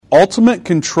Ultimate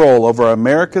control over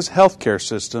America's healthcare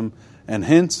system, and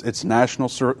hence its national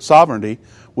sovereignty,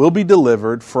 will be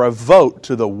delivered for a vote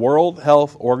to the World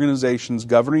Health Organization's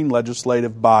governing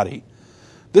legislative body.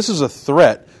 This is a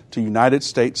threat to United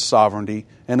States sovereignty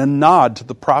and a nod to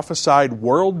the prophesied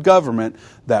world government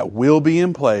that will be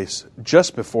in place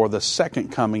just before the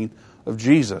second coming of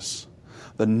Jesus.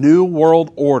 The New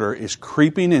World Order is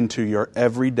creeping into your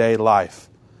everyday life.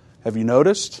 Have you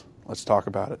noticed? Let's talk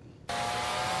about it.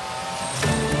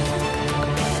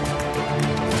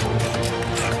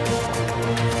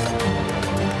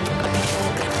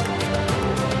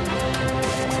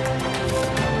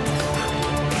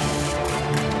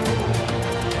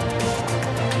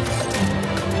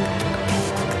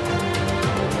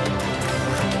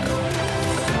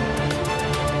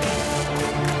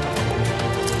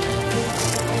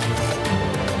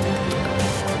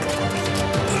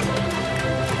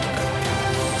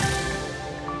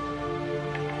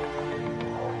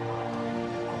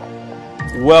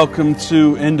 Welcome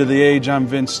to End of the Age. I'm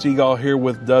Vince Stegall here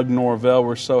with Doug Norvell.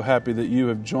 We're so happy that you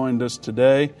have joined us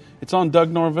today. It's on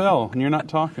Doug Norvell, and you're not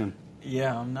talking.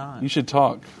 Yeah, I'm not. You should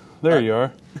talk. There you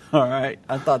are. All right.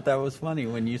 I thought that was funny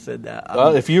when you said that.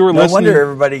 Well, if you were no listening... No wonder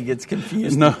everybody gets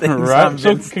confused. No, right?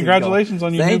 So congratulations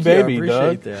on your new baby, I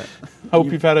Doug. appreciate that.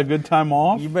 Hope you've had a good time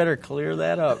off. You better clear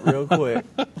that up real quick.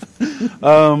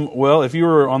 Well, if you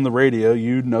were on the radio,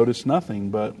 you'd notice nothing,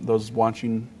 but those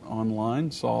watching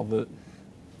online saw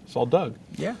Doug.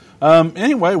 Yeah.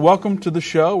 Anyway, welcome to the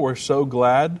show. We're so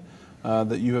glad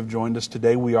that you have joined us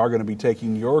today. We are going to be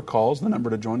taking your calls. The number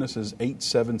to join us is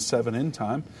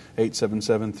 877-IN-TIME,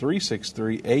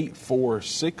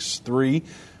 877-363-8463. We're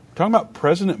talking about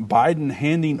President Biden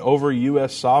handing over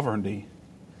U.S. sovereignty.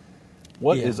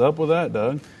 What is up with that,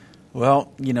 Doug?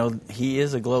 Well, you know, he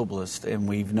is a globalist, and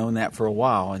we've known that for a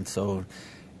while. And so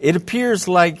it appears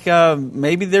like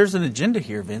maybe there's an agenda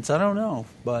here, Vince. I don't know,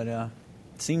 but...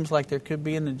 seems like there could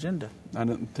be an agenda. I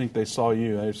didn't think they saw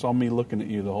you. They saw me looking at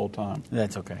you the whole time.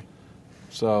 That's okay.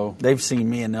 So they've seen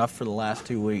me enough for the last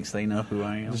 2 weeks. They know who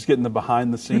I am. Just getting the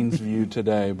behind-the-scenes view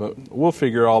today, but we'll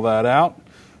figure all that out.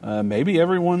 Maybe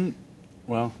everyone...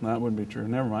 Well, that wouldn't be true.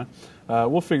 Never mind.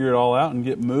 We'll figure it all out and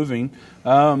get moving.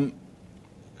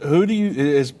 Who do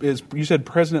you... you said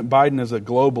President Biden is a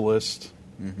globalist.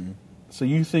 Mm-hmm. So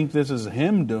you think this is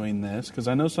him doing this? Because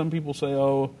I know some people say,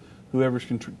 whoever's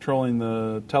controlling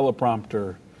the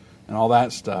teleprompter and all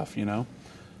that stuff, you know?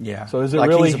 Yeah. So is it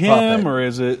really him, or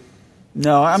is it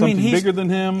something bigger than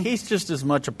him? He's just as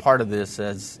much a part of this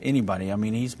as anybody. I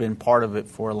mean, he's been part of it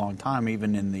for a long time,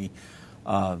 even in the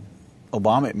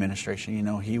Obama administration. You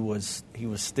know, he was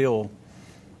still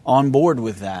on board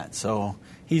with that. So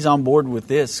he's on board with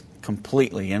this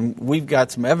completely. And we've got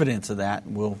some evidence of that.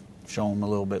 We'll show him a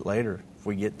little bit later if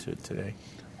we get to it today.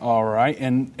 All right,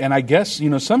 and I guess, you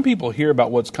know, some people hear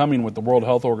about what's coming with the World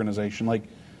Health Organization. Like,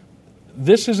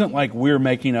 this isn't like we're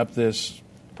making up this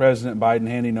President Biden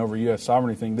handing over U.S.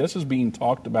 sovereignty thing. This is being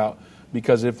talked about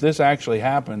because if this actually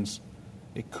happens,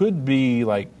 it could be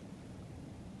like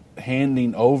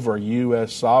handing over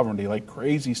U.S. sovereignty, like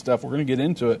crazy stuff. We're going to get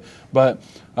into it. But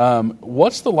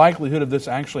what's the likelihood of this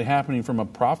actually happening from a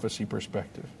prophecy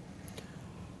perspective?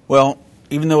 Well,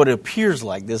 even though it appears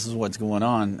like this is what's going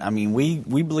on, I mean, we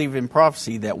believe in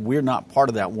prophecy that we're not part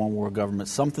of that one world government.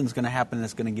 Something's going to happen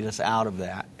that's going to get us out of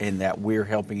that, and that we're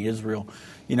helping Israel.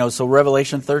 You know, so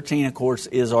Revelation 13, of course,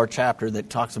 is our chapter that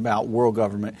talks about world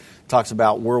government, talks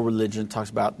about world religion, talks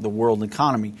about the world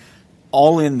economy.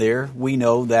 All in there, we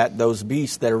know that those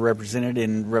beasts that are represented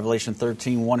in Revelation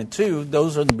 13, 1 and 2,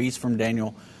 those are the beasts from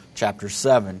Daniel chapter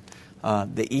 7.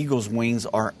 The eagle's wings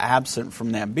are absent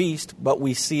from that beast, but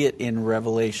we see it in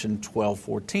Revelation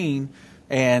 12:14,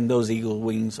 and those eagle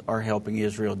wings are helping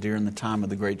Israel during the time of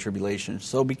the Great Tribulation.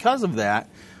 So because of that,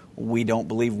 we don't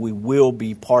believe we will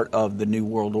be part of the New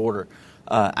World Order.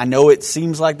 I know it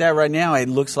seems like that right now. It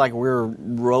looks like we're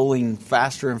rolling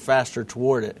faster and faster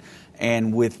toward it.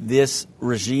 And with this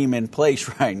regime in place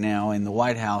right now in the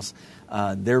White House,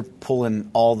 they're pulling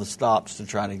all the stops to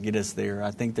try to get us there.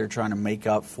 I think they're trying to make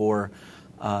up for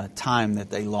time that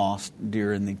they lost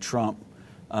during the Trump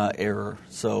era.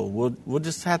 So we'll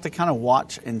just have to kind of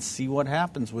watch and see what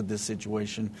happens with this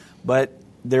situation. But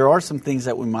there are some things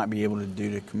that we might be able to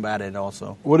do to combat it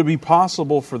also. Would it be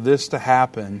possible for this to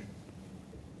happen,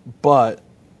 but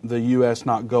the U.S.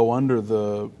 not go under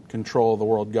the control of the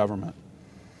world government?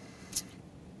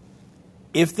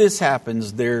 If this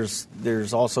happens,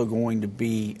 there's also going to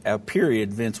be a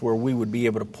period, Vince, where we would be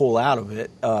able to pull out of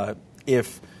it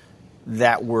if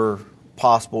that were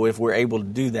possible if we're able to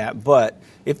do that. But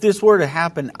if this were to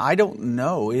happen, I don't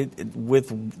know.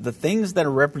 With the things that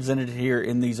are represented here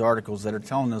in these articles that are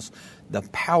telling us the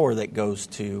power that goes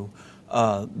to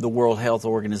the World Health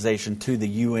Organization, to the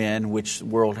UN, which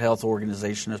World Health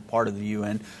Organization is part of the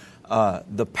UN,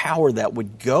 the power that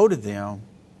would go to them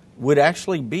would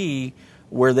actually be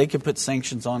where they could put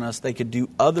sanctions on us. They could do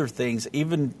other things,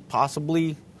 even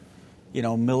possibly,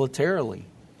 militarily,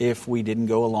 if we didn't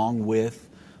go along with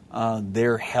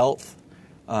their health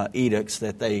edicts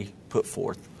that they put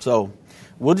forth. So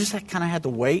we'll just kind of have to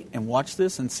wait and watch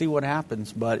this and see what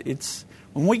happens. But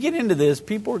when we get into this,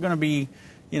 people are going to be,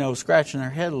 scratching their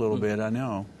head a little bit, I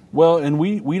know. Well, and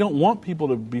we don't want people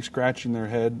to be scratching their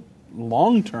head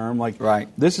long term. Right.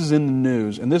 This is in the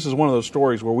news, and this is one of those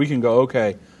stories where we can go,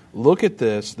 okay, look at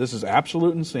this. This is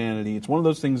absolute insanity. It's one of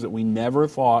those things that we never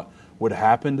thought would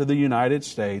happen to the United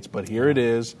States, but here it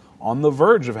is on the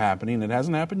verge of happening. It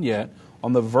hasn't happened yet,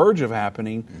 on the verge of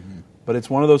happening. Mm-hmm. But it's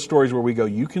one of those stories where we go,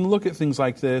 you can look at things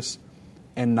like this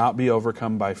and not be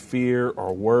overcome by fear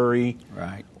or worry.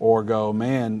 Right. Or go,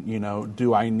 man,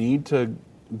 do I need to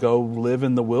go live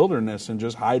in the wilderness and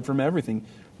just hide from everything?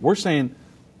 We're saying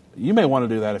you may want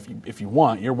to do that if you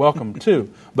want. You're welcome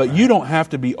to. But right. You don't have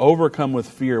to be overcome with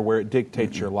fear where it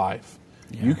dictates your life.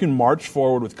 Yeah. You can march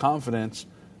forward with confidence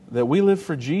that we live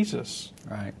for Jesus.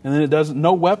 Right. And then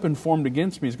no weapon formed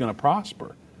against me is going to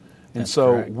prosper. And That's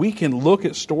so correct. We can look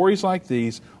at stories like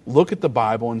these, look at the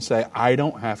Bible and say, I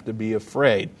don't have to be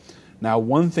afraid. Now,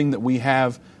 one thing that we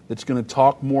have that's going to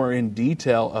talk more in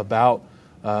detail about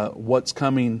what's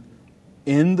coming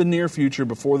in the near future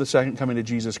before the second coming of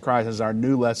Jesus Christ is our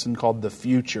new lesson called The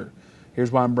Future. Here's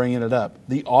why I'm bringing it up.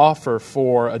 The offer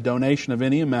for a donation of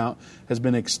any amount has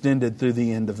been extended through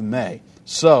the end of May.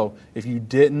 So if you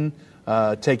didn't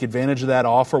take advantage of that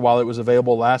offer while it was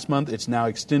available last month, it's now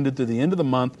extended through the end of the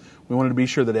month. We wanted to be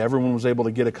sure that everyone was able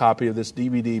to get a copy of this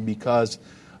DVD because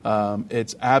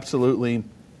it's absolutely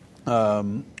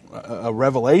a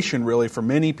revelation, really, for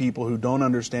many people who don't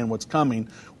understand what's coming.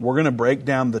 We're going to break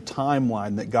down the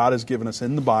timeline that God has given us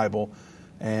in the Bible,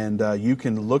 and you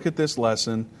can look at this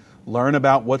lesson, learn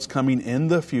about what's coming in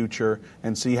the future,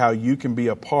 and see how you can be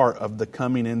a part of the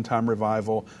coming end-time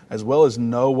revival, as well as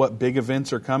know what big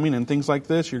events are coming and things like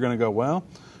this. You're going to go, well,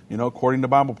 according to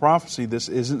Bible prophecy, this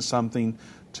isn't something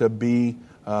to be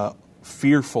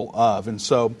fearful of. And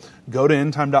so go to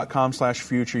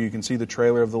endtime.com/future. You can see the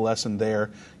trailer of the lesson there.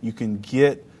 You can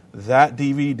get that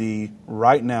DVD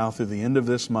right now through the end of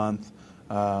this month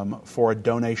for a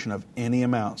donation of any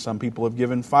amount. Some people have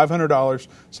given $500.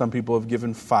 Some people have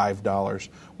given $5.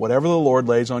 Whatever the Lord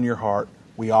lays on your heart,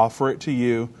 we offer it to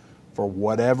you for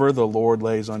whatever the Lord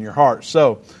lays on your heart.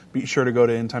 So be sure to go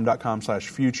to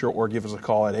endtime.com/future or give us a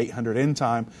call at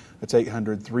 800-END-TIME. That's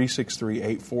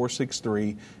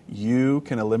 800-363-8463. You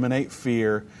can eliminate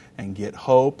fear and get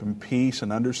hope and peace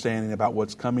and understanding about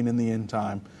what's coming in the end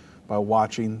time by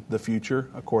watching The Future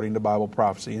according to Bible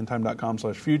prophecy.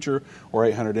 endtime.com/future or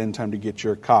 800-END-TIME to get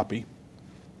your copy.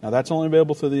 Now that's only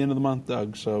available through the end of the month,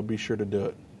 Doug, so be sure to do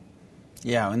it.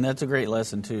 Yeah, and that's a great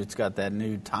lesson, too. It's got that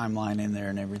new timeline in there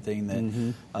and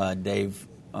everything that Dave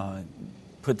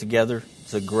put together.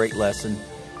 It's a great lesson,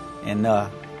 and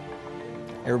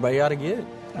everybody ought to get it.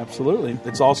 Absolutely.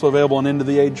 It's also available on End of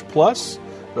the Age Plus.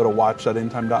 Go to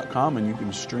watch.endtime.com, and you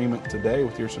can stream it today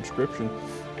with your subscription.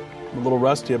 I'm a little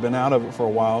rusty. I've been out of it for a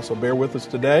while, so bear with us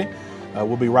today.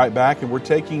 We'll be right back, and we're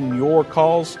taking your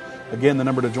calls. Again, the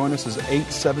number to join us is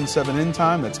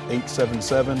 877-END-TIME. That's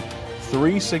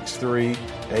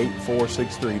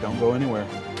 877-363-8463. Don't go anywhere.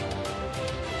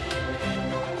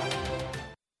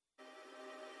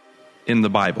 In the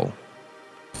Bible,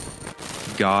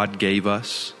 God gave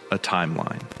us a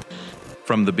timeline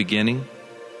from the beginning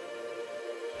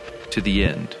to the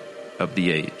end of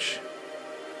the age.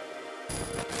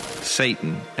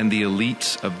 Satan and the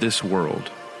elites of this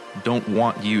world don't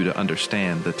want you to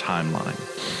understand the timeline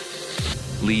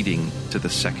leading to the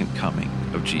second coming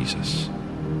of Jesus.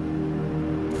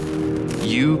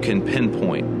 You can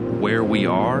pinpoint where we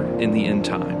are in the end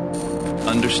time,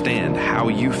 understand how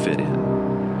you fit in,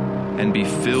 and be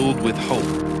filled with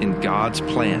hope in God's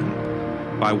plan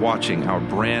by watching our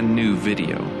brand new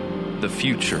video, The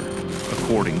Future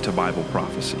According to Bible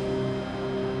Prophecy.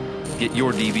 Get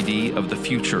your DVD of The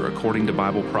Future According to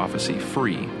Bible Prophecy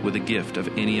free with a gift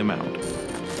of any amount.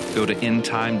 Go to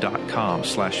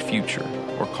endtime.com/future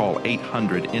or call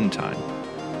 800-END-TIME.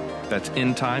 That's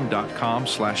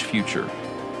endtime.com/future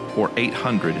or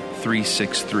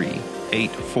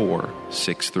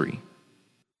 800-363-8463.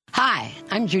 Hi,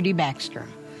 I'm Judy Baxter.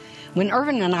 When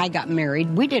Irvin and I got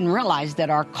married, we didn't realize that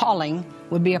our calling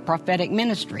would be a prophetic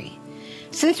ministry.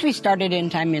 Since we started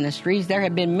End Time Ministries, there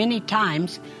have been many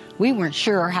times we weren't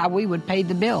sure how we would pay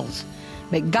the bills,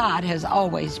 but God has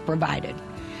always provided.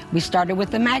 We started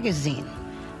with the magazine,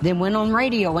 then went on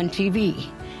radio and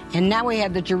TV, and now we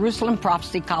have the Jerusalem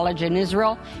Prophecy College in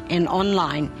Israel and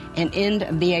online and End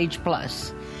of the Age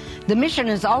Plus. The mission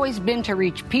has always been to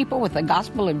reach people with the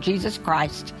gospel of Jesus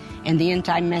Christ and the end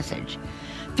time message.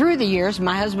 Through the years,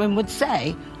 my husband would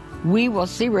say, we will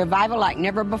see revival like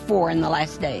never before in the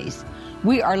last days.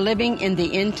 We are living in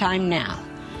the end time now.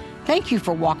 Thank you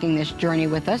for walking this journey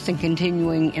with us and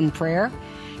continuing in prayer.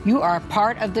 You are a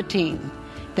part of the team.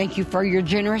 Thank you for your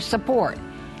generous support.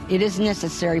 It is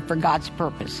necessary for God's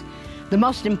purpose. The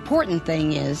most important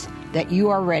thing is that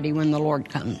you are ready when the Lord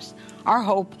comes. Our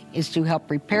hope is to help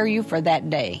prepare you for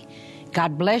that day.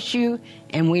 God bless you,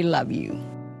 and we love you.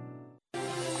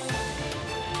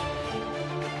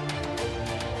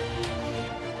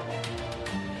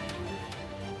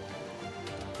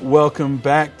 Welcome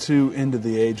back to End of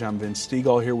the Age. I'm Vince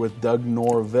Stegall here with Doug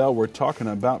Norvell. We're talking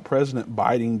about President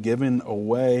Biden giving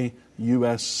away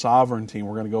U.S. sovereignty.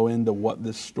 We're going to go into what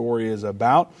this story is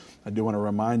about. I do want to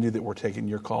remind you that we're taking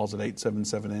your calls at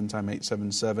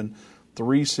 877-END-TIME,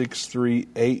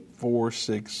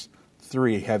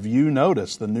 877-363-8463. Have you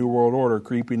noticed the New World Order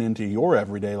creeping into your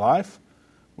everyday life?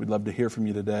 We'd love to hear from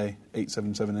you today.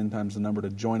 877-END-TIME is the number to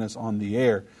join us on the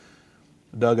air.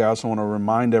 Doug, I also want to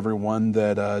remind everyone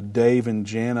that Dave and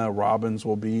Jana Robbins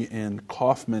will be in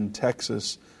Kaufman,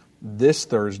 Texas this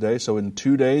Thursday. So in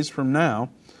 2 days from now,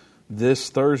 this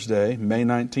Thursday, May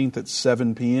 19th at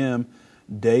 7 p.m.,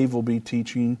 Dave will be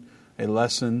teaching a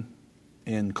lesson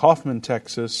in Kaufman,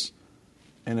 Texas,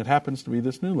 and it happens to be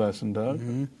this new lesson, Doug,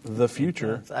 The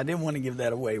Future. I didn't want to give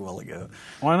that away a while ago.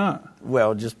 Why not?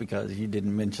 Well, just because you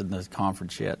didn't mention the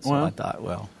conference yet, so I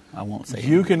thought, I won't say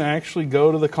you can actually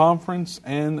go to the conference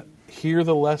and hear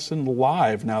the lesson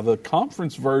live. Now, the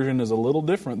conference version is a little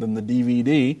different than the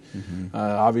DVD.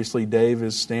 Obviously, Dave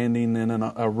is standing in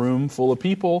a room full of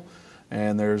people,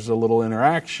 and there's a little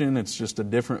interaction. It's just a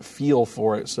different feel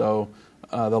for it. So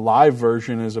the live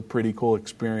version is a pretty cool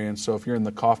experience. So if you're in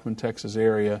the Kaufman, Texas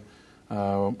area,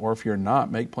 or if you're not,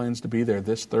 make plans to be there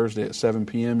this Thursday at 7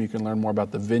 p.m. You can learn more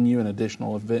about the venue and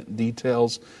additional event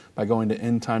details by going to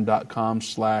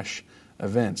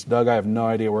endtime.com/events. Doug, I have no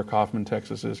idea where Kaufman,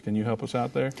 Texas is. Can you help us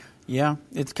out there? Yeah,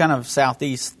 it's kind of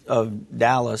southeast of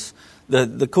Dallas.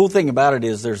 The cool thing about it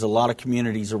is there's a lot of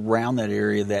communities around that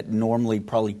area that normally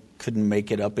probably couldn't make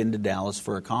it up into Dallas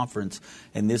for a conference,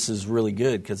 and this is really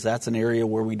good because that's an area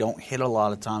where we don't hit a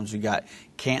lot of times. We got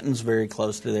Canton's very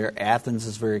close to there, Athens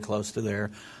is very close to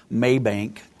there,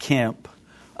 Maybank, Kemp.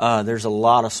 There's a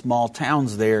lot of small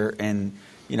towns there, and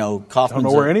Kaufman's. I don't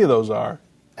know where any of those are.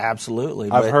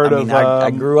 Absolutely, I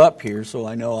grew up here, so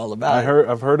I know all about it.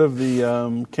 I've heard of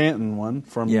the Canton one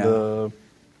from the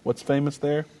what's famous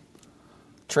there?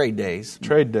 Trade Days.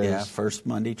 Trade Days. Yeah, first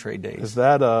Monday Trade Days. Is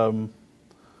that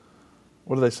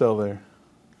what do they sell there?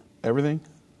 Everything?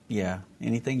 Yeah,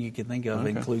 anything you can think of,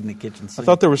 including the kitchen sink. I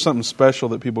thought there was something special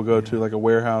that people go to, like a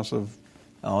warehouse of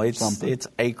something. It's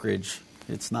acreage.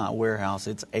 It's not warehouse.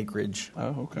 It's acreage.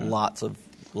 Oh, okay. Lots of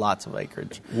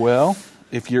acreage. Well,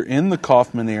 if you're in the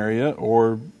Kaufman area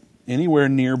or anywhere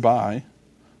nearby,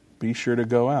 be sure to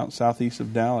go out southeast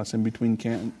of Dallas, in between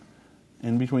Canton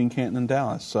and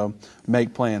Dallas. So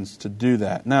make plans to do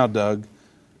that. Now, Doug,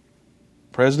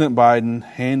 President Biden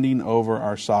handing over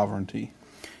our sovereignty.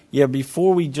 Yeah,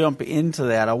 before we jump into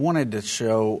that, I wanted to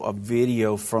show a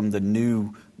video from the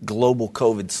new Global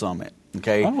COVID Summit,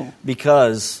 okay? Oh.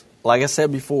 Because, like I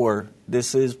said before,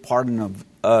 this is part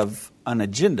of an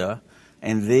agenda,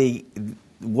 and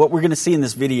what we're going to see in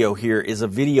this video here is a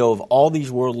video of all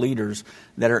these world leaders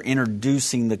that are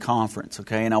introducing the conference,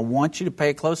 okay? And I want you to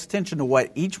pay close attention to what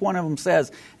each one of them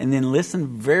says, and then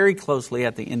listen very closely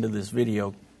at the end of this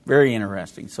video. Very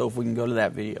interesting. So if we can go to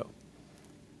that video.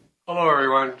 Hello,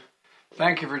 everyone.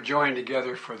 Thank you for joining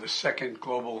together for the second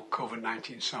Global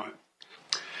COVID-19 Summit.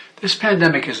 This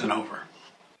pandemic isn't over.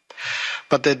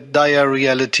 But the dire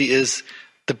reality is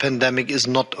the pandemic is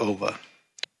not over.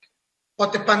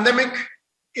 But the pandemic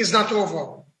is not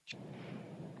over.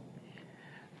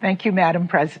 Thank you, Madam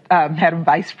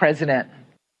Vice President.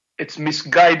 It's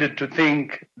misguided to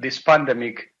think this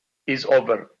pandemic is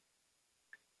over.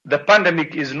 The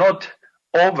pandemic is not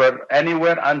over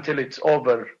anywhere until it's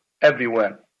over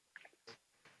everywhere.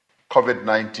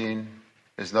 COVID-19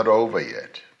 is not over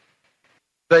yet.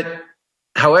 But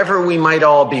however we might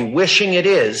all be wishing it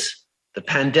is, the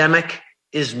pandemic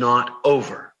is not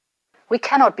over. We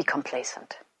cannot be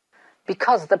complacent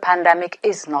because the pandemic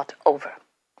is not over.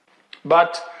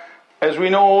 But as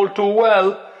we know all too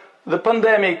well, the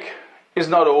pandemic is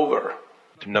not over.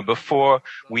 Number 4,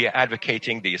 we are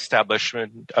advocating the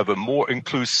establishment of a more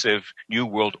inclusive New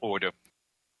World Order.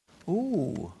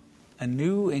 Ooh, a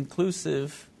new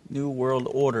inclusive New World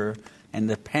Order, and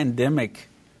the pandemic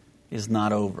is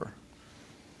not over.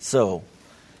 So,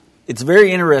 it's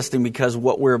very interesting because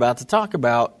what we're about to talk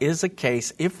about is a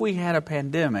case, if we had a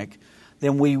pandemic,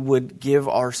 then we would give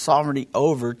our sovereignty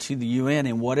over to the UN,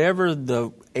 and whatever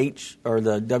the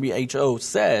WHO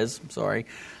says,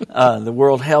 the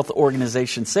World Health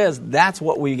Organization says, that's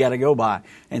what we got to go by.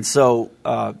 And so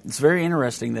it's very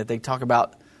interesting that they talk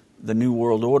about the New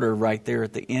World Order right there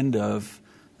at the end of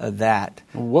that.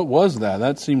 What was that?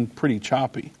 That seemed pretty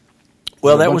choppy.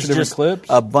 Well, that was just clips?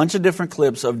 a bunch of different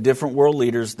clips of different world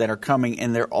leaders that are coming,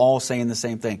 and they're all saying the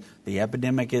same thing. The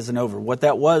epidemic isn't over. What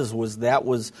that was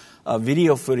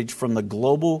video footage from the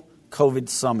Global COVID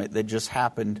Summit that just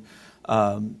happened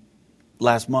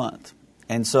last month.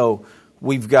 And so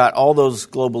we've got all those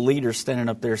global leaders standing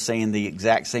up there saying the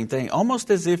exact same thing, almost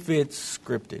as if it's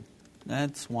scripted.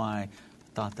 That's why I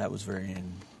thought that was very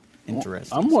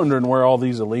interesting. I'm wondering where all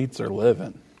these elites are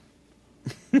living.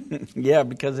 Yeah,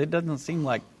 because it doesn't seem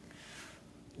like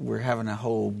we're having a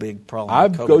whole big problem. I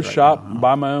with COVID go right shop now, and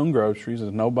buy my own groceries,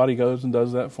 and nobody goes and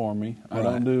does that for me. I Right.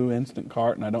 don't do Instant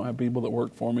Cart, and I don't have people that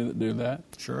work for me that do that.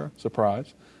 Sure.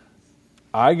 Surprise.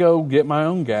 I go get my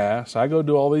own gas. I go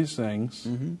do all these things.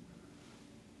 Mm-hmm.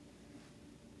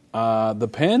 The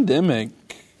pandemic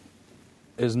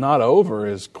is not over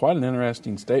is quite an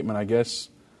interesting statement. I guess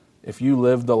if you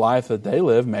live the life that they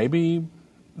live, maybe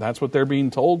that's what they're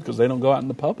being told because they don't go out in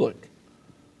the public.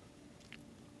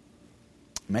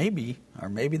 Maybe. Or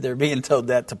maybe they're being told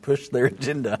that to push their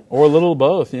agenda. Or a little of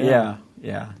both, yeah.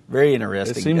 Yeah. Very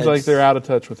interesting. It seems like they're out of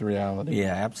touch with reality.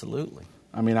 Yeah, absolutely.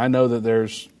 I mean, I know that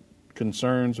there's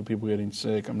concerns of people getting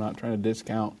sick. I'm not trying to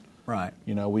discount. Right.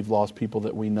 You know, we've lost people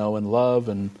that we know and love,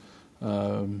 and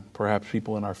perhaps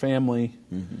people in our family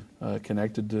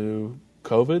connected to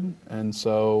COVID. And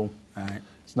so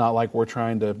it's not like we're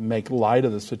trying to make light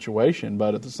of the situation,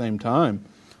 but at the same time.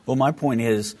 Well, my point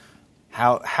is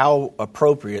how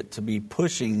appropriate to be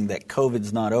pushing that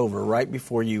COVID's not over right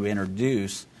before you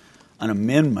introduce an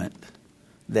amendment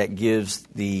that gives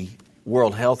the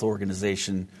World Health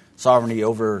Organization sovereignty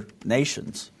over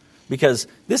nations. Because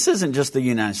this isn't just the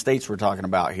United States we're talking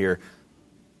about here.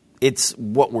 It's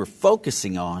what we're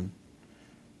focusing on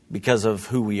because of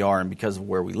who we are and because of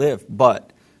where we live.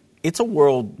 But it's a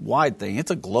worldwide thing.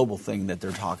 It's a global thing that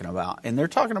they're talking about. And they're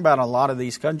talking about a lot of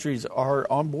these countries are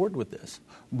on board with this.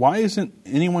 Why isn't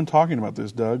anyone talking about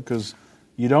this, Doug? Because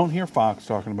you don't hear Fox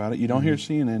talking about it. You don't hear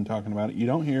CNN talking about it. You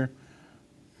don't hear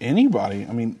anybody.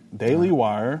 I mean, Daily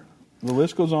Wire, the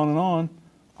list goes on and on.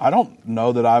 I don't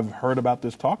know that I've heard about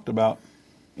this talked about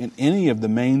in any of the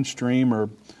mainstream or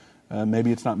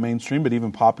maybe it's not mainstream, but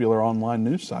even popular online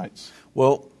news sites.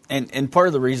 Well, and part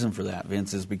of the reason for that,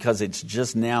 Vince, is because it's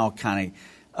just now kind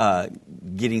of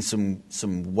getting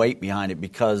some weight behind it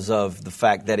because of the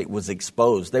fact that it was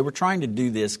exposed. They were trying to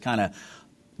do this kind of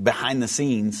behind the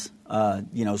scenes,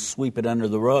 sweep it under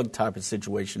the rug type of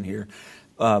situation here.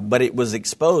 But it was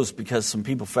exposed because some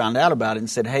people found out about it and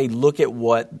said, hey, look at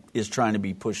what is trying to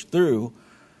be pushed through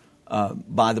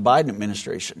by the Biden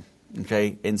administration.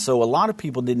 Okay, and so a lot of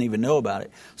people didn't even know about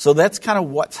it. So that's kind of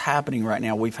what's happening right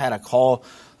now. We've had a call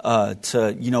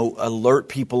to, alert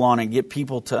people on it, get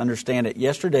people to understand it.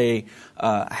 Yesterday,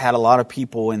 had a lot of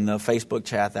people in the Facebook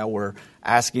chat that were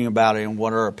asking about it and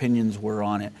what our opinions were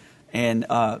on it.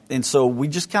 And so we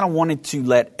just kind of wanted to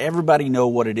let everybody know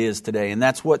what it is today. And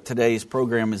that's what today's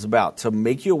program is about, to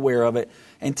make you aware of it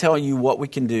and tell you what we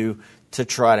can do to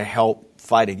try to help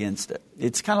fight against it.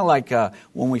 It's kind of like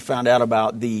when we found out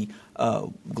about the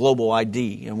global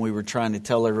ID and we were trying to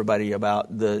tell everybody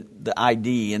about the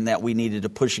ID and that we needed to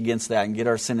push against that and get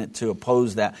our Senate to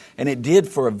oppose that. And it did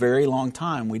for a very long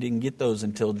time. We didn't get those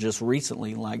until just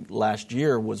recently, like last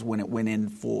year was when it went in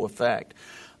full effect.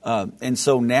 And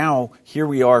so now here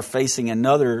we are facing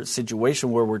another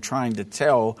situation where we're trying to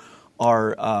tell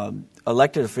our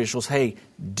elected officials, hey,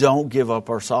 don't give up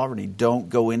our sovereignty. Don't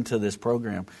go into this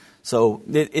program. So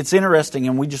it's interesting,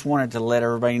 and we just wanted to let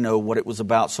everybody know what it was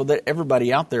about so that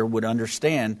everybody out there would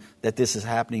understand that this is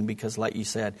happening because, like you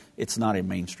said, it's not in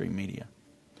mainstream media.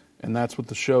 And that's what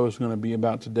the show is going to be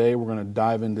about today. We're going to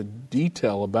dive into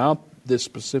detail about this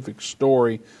specific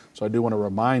story. So I do want to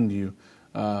remind you,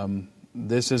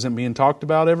 this isn't being talked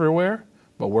about everywhere,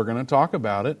 but we're going to talk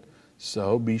about it.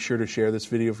 So be sure to share this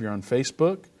video if you're on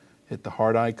Facebook. Hit the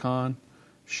heart icon.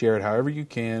 Share it however you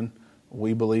can.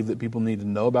 We believe that people need to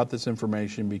know about this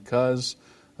information because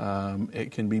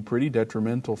it can be pretty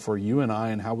detrimental for you and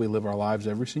I and how we live our lives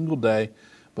every single day.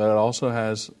 but it also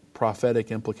has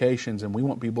prophetic implications, and we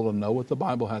want people to know what the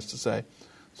Bible has to say.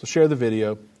 So share the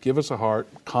video, give us a heart,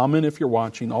 comment if you're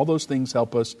watching. All those things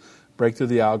help us break through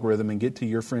the algorithm and get to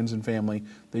your friends and family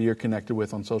that you're connected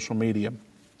with on social media.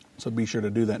 So be sure to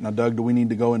do that. Now, Doug, do we need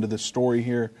to go into this story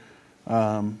here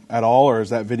at all, or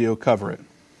does that video cover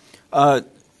it?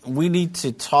 We need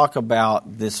to talk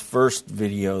about this first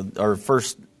video, or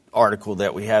first article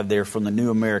that we have there from the New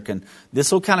American.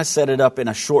 This will kind of set it up in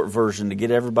a short version to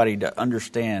get everybody to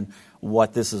understand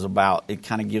what this is about. It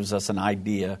kind of gives us an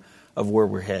idea of where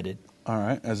we're headed. All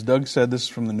right. As Doug said, this is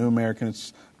from the New American.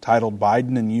 It's titled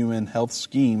Biden and UN Health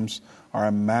Schemes Are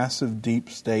a Massive Deep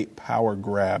State Power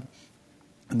Grab.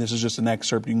 And this is just an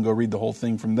excerpt. You can go read the whole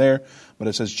thing from there. But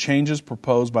it says, changes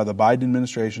proposed by the Biden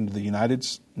administration to the United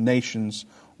Nations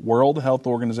World Health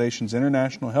Organization's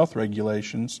international health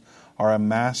regulations are a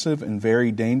massive and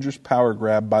very dangerous power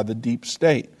grab by the deep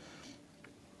state.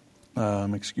 Let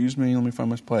me find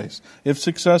my place. If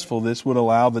successful, this would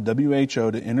allow the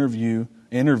WHO to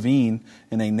intervene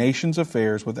in a nation's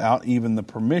affairs without even the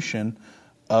permission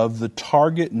of the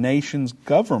target nation's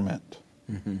government.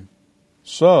 Mm-hmm.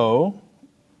 So,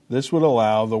 this would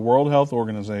allow the World Health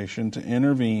Organization to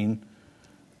intervene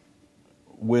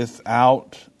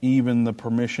without even the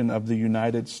permission of the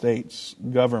United States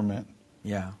government.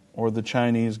 Yeah. Or the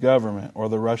Chinese government, or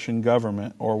the Russian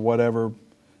government, or whatever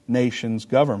nation's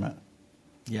government.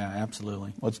 Yeah,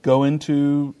 absolutely. Let's go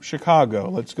into Chicago.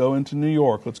 Let's go into New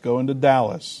York. Let's go into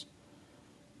Dallas,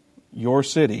 your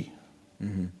city,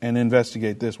 mm-hmm. and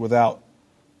investigate this without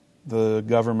the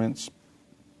government's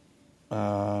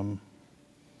permission.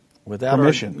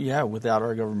 Without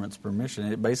our government's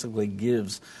permission. It basically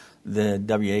gives the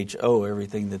WHO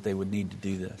everything that they would need to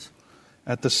do this.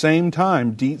 At the same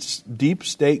time, deep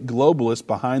state globalists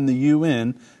behind the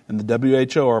UN and the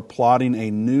WHO are plotting a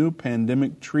new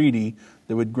pandemic treaty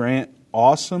that would grant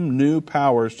awesome new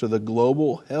powers to the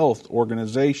Global Health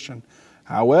Organization.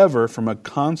 However, from a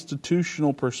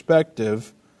constitutional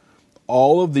perspective,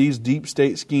 all of these deep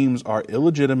state schemes are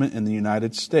illegitimate in the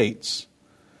United States.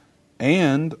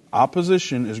 And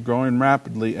opposition is growing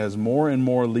rapidly as more and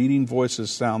more leading voices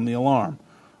sound the alarm.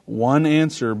 One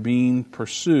answer being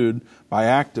pursued by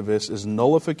activists is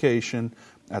nullification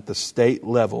at the state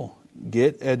level.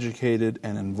 Get educated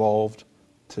and involved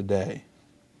today.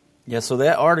 Yeah, so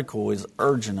that article is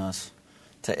urging us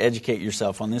to educate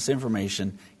yourself on this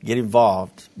information, get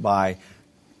involved by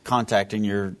contacting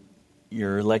your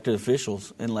elected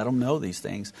officials and let them know these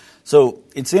things. So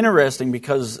it's interesting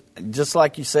because, just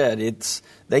like you said,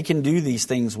 they can do these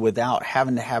things without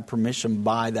having to have permission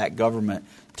by that government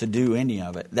to do any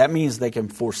of it. That means they can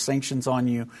force sanctions on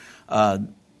you.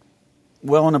 An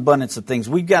abundance of things.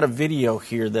 We've got a video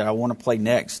here that I want to play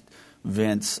next,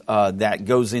 Vince, that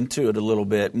goes into it a little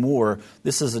bit more.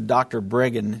 This is a Dr.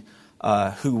 Breggin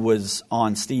who was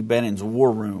on Steve Bannon's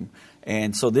War Room.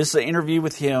 And so this is an interview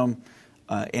with him,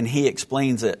 and he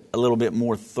explains it a little bit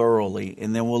more thoroughly.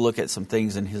 And then we'll look at some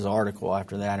things in his article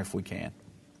after that if we can.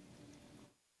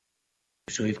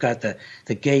 So we've got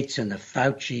the Gates and the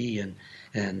Fauci and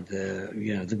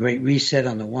the Great Reset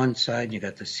on the one side, and you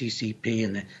got the CCP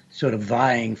and the sort of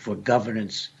vying for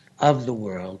governance of the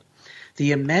world.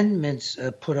 The amendments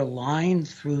put a line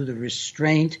through the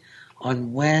restraint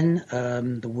on when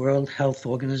the World Health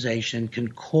Organization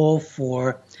can call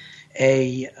for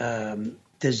a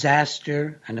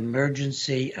disaster, an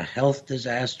emergency, a health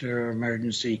disaster or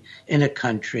emergency in a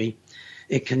country.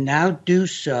 It can now do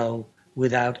so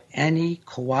without any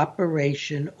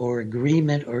cooperation or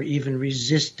agreement or even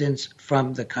resistance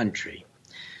from the country.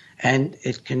 And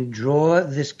it can draw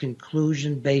this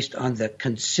conclusion based on the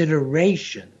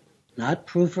consideration, not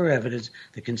proof or evidence,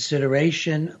 the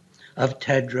consideration of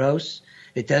Tedros.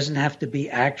 It doesn't have to be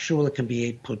actual. It can be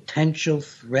a potential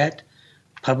threat,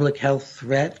 public health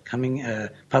threat,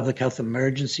 public health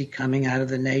emergency coming out of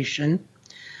the nation.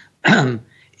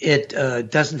 It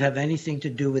doesn't have anything to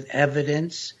do with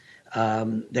evidence.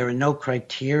 There are no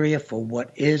criteria for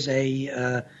what is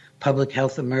a public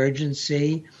health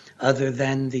emergency other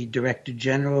than the Director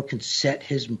General can set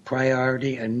his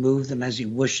priority and move them as he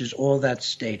wishes, all that's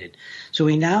stated. So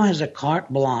he now has a carte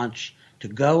blanche to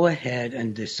go ahead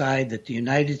and decide that the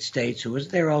United States, who is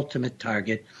their ultimate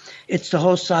target, it's the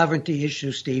whole sovereignty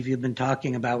issue, Steve, you've been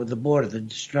talking about with the border. The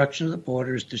destruction of the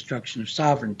border is destruction of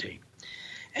sovereignty.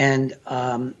 And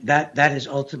that is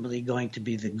ultimately going to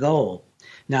be the goal.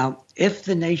 Now, if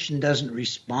the nation doesn't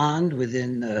respond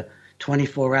within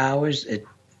 24 hours,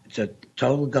 it's a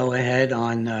total go-ahead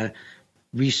on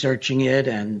researching it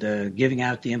and giving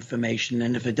out the information.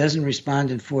 And if it doesn't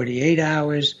respond in 48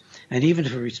 hours, and even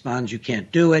if it responds, you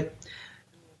can't do it,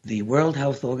 the World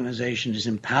Health Organization is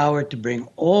empowered to bring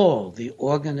all the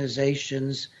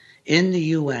organizations in the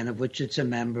UN, of which it's a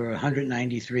member,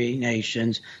 193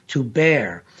 nations, to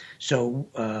bear. So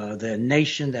the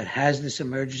nation that has this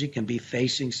emergency can be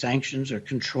facing sanctions or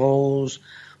controls,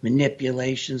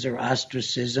 manipulations or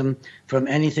ostracism from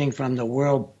anything from the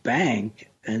World Bank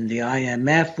and the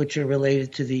IMF, which are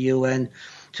related to the UN,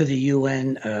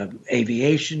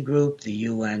 Aviation Group, the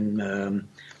UN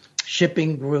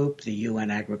Shipping Group, the UN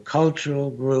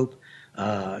Agricultural Group,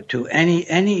 to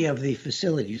any of the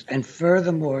facilities. And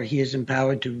furthermore, he is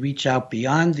empowered to reach out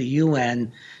beyond the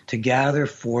UN to gather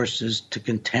forces to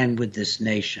contend with this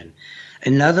nation.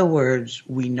 In other words,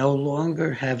 we no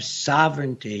longer have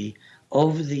sovereignty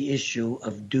over the issue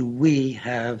of do we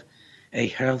have a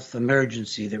health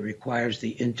emergency that requires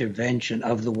the intervention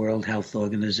of the World Health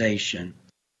Organization.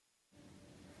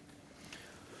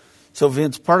 So,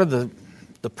 Vince, part of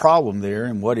the problem there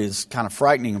and what is kind of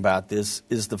frightening about this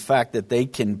is the fact that they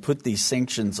can put these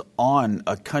sanctions on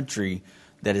a country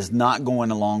that is not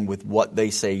going along with what they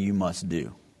say you must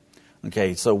do.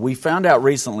 Okay, so we found out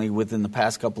recently within the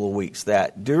past couple of weeks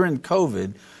that during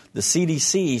COVID, the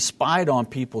CDC spied on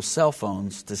people's cell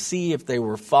phones to see if they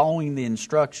were following the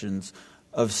instructions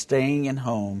of staying at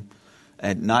home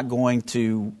and not going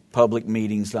to public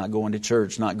meetings, not going to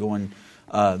church, not going,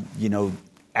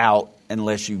 out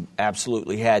unless you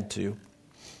absolutely had to.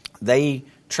 They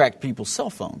tracked people's cell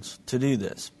phones to do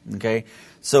this. Okay,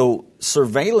 so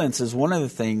surveillance is one of the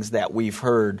things that we've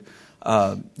heard.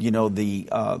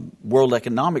 The World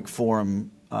Economic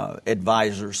Forum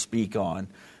advisors speak on.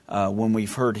 When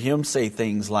we've heard him say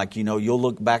things like, you'll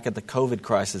look back at the COVID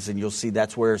crisis and you'll see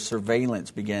that's where surveillance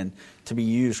began to be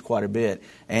used quite a bit.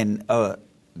 And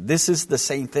this is the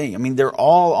same thing. I mean, they're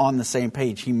all on the same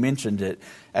page. He mentioned it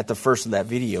at the first of that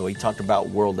video. He talked about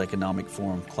World Economic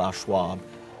Forum, Klaus Schwab,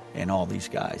 and all these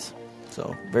guys.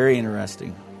 So, very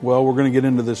interesting. Well, we're going to get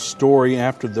into this story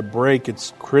after the break.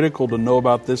 It's critical to know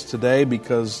about this today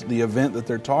because the event that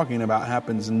they're talking about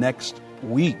happens next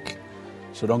week.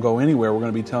 So don't go anywhere. We're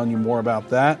going to be telling you more about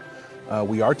that.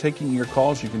 We are taking your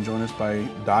calls. You can join us by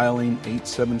dialing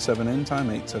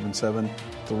 877-END-TIME,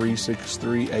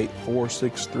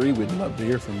 877-363-8463. We'd love to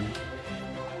hear from you.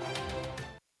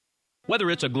 Whether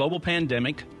it's a global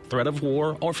pandemic, threat of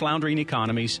war, or floundering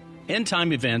economies,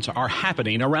 end-time events are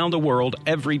happening around the world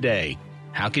every day.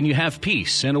 How can you have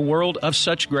peace in a world of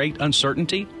such great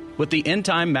uncertainty? With the End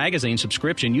Time magazine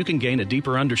subscription, you can gain a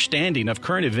deeper understanding of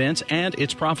current events and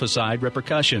its prophesied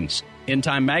repercussions. End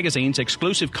Time magazine's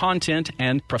exclusive content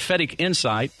and prophetic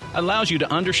insight allows you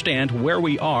to understand where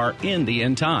we are in the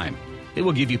end time. It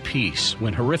will give you peace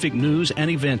when horrific news and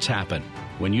events happen.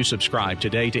 When you subscribe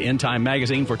today to End Time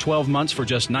magazine for 12 months for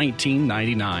just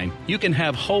 $19.99, you can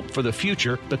have hope for the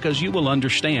future because you will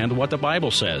understand what the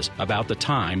Bible says about the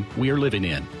time we are living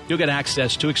in. You'll get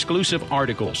access to exclusive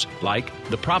articles like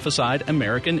the Prophesied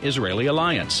American-Israeli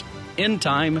Alliance, End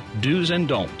Time Do's and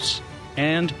Don'ts,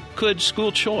 and Could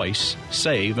School Choice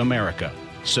Save America?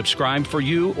 Subscribe for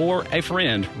you or a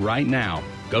friend right now.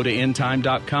 Go to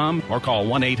endtime.com or call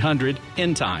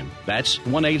 1-800-END-TIME. That's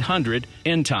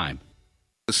 1-800-END-TIME.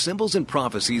 The symbols and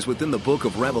prophecies within the book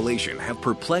of Revelation have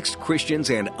perplexed Christians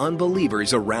and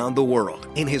unbelievers around the world.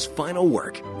 In his final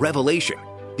work, Revelation,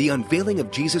 The Unveiling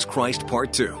of Jesus Christ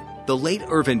Part 2, the late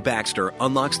Irvin Baxter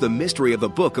unlocks the mystery of the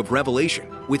book of Revelation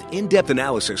with in-depth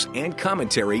analysis and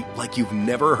commentary like you've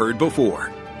never heard before.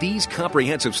 These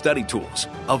comprehensive study tools,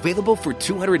 available for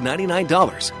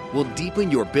 $299, will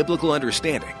deepen your biblical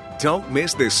understanding. Don't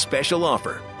miss this special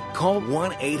offer. Call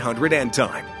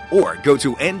 1-800-END-TIME or go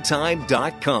to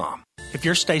endtime.com. If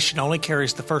your station only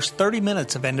carries the first 30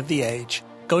 minutes of End of the Age,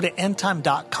 go to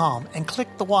endtime.com and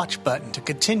click the watch button to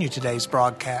continue today's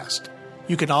broadcast.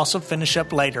 You can also finish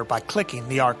up later by clicking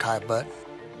the archive button.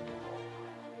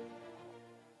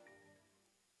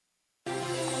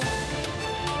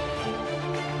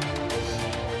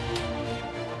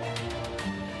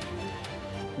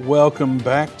 Welcome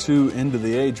back to End of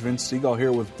the Age. Vince Stegall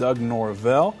here with Doug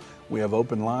Norvell. We have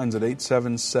open lines at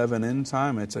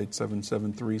 877-END-TIME. It's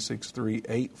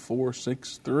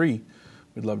 877-363-8463.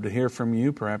 We'd love to hear from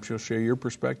you. Perhaps you'll share your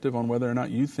perspective on whether or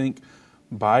not you think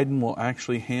Biden will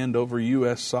actually hand over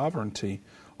U.S. sovereignty.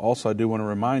 Also, I do want to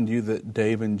remind you that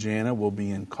Dave and Jana will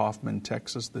be in Kaufman,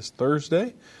 Texas this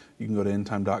Thursday. You can go to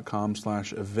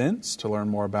endtime.com/events to learn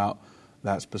more about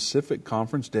that specific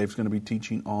conference. Dave's going to be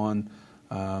teaching on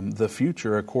the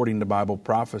future according to Bible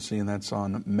prophecy, and that's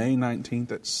on May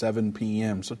 19th at 7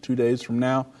 p.m. So 2 days from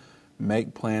now,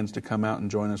 make plans to come out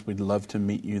and join us. We'd love to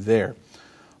meet you there.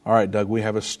 All right, Doug, we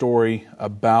have a story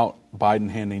about Biden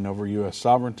handing over U.S.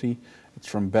 sovereignty. It's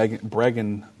from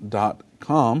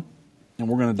Bregan.com, and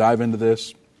we're going to dive into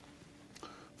this.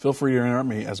 Feel free to interrupt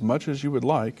me as much as you would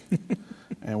like,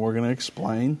 and we're going to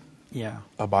explain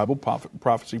a Bible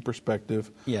prophecy perspective.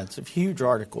 Yeah, it's a huge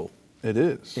article. It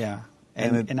is. Yeah,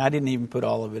 and I didn't even put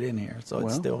all of it in here, so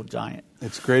it's still giant.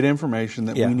 It's great information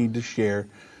that we need to share,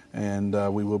 and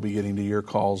we will be getting to your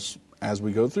calls as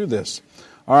we go through this.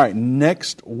 All right,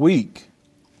 next week,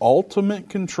 ultimate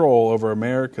control over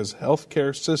America's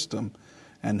healthcare system,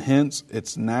 and hence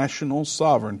its national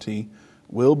sovereignty,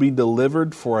 will be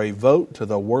delivered for a vote to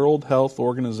the World Health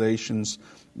Organization's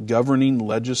governing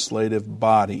legislative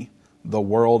body, the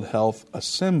World Health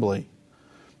Assembly.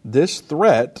 This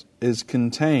threat is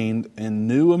contained in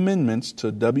new amendments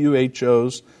to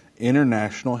WHO's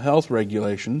international health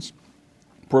regulations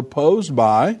proposed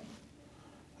by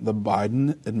the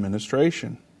Biden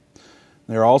administration.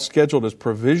 They're all scheduled as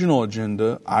provisional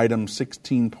agenda item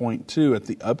 16.2 at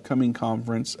the upcoming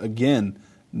conference again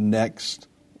next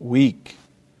week.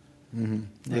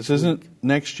 This isn't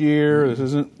next year. This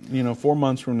isn't 4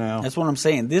 months from now. That's what I'm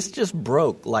saying. This just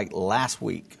broke like last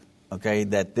week. Okay,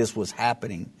 that this was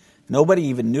happening. Nobody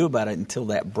even knew about it until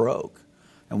that broke,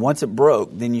 and once it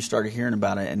broke, then you started hearing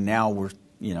about it, and now we're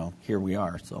here we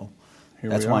are. So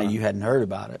that's why you hadn't heard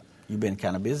about it. You've been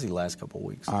kind of busy the last couple of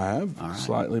weeks. I have,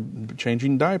 slightly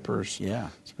changing diapers. Yeah.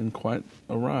 It's been quite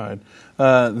a ride.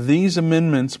 These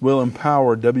amendments will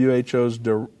empower WHO's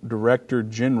Director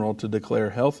General to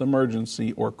declare health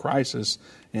emergency or crisis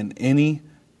in any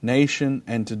nation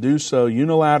and to do so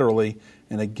unilaterally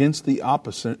and against the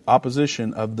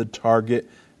opposition of the target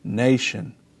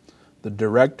nation. The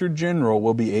Director General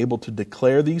will be able to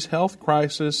declare these health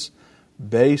crises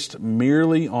based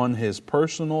merely on his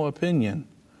personal opinion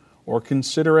or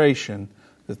consideration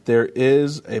that there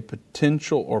is a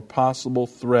potential or possible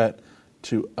threat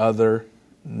to other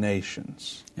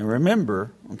nations. And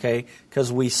remember, okay,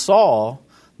 because we saw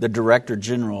the Director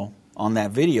General on that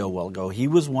video a while ago. He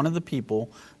was one of the people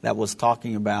that was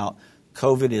talking about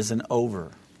COVID isn't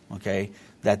over, okay,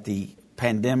 that the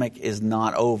pandemic is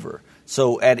not over.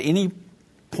 So at any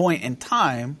point in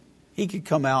time, he could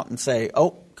come out and say,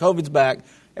 oh, COVID's back,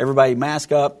 everybody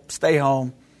mask up, stay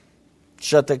home,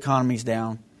 shut the economies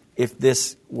down, if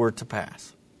this were to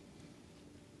pass.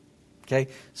 Okay,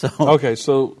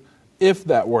 so if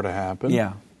that were to happen,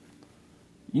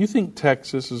 you think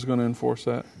Texas is going to enforce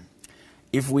that?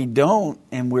 If we don't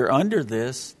and we're under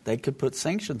this, they could put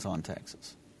sanctions on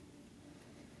Texas.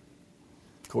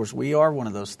 Of course, we are one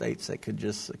of those states that could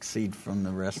just succeed from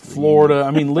the rest of the Florida,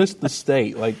 union. I mean, list the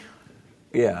state, like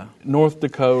North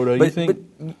Dakota, you think?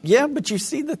 But you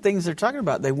see the things they're talking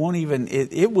about. They won't even,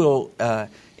 it will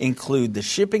include the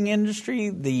shipping industry,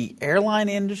 the airline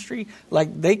industry.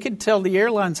 Like they could tell the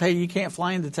airlines, hey, you can't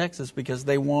fly into Texas because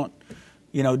they won't,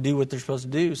 do what they're supposed to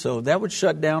do. So that would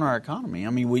shut down our economy. I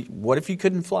mean, what if you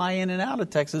couldn't fly in and out of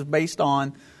Texas based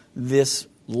on this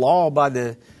law by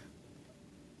the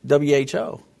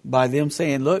WHO, by them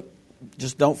saying, look,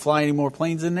 just don't fly any more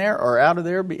planes in there or out of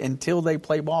there until they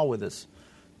play ball with us.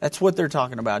 That's what they're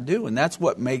talking about doing. That's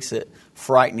what makes it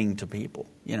frightening to people,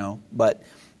 But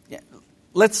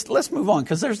let's move on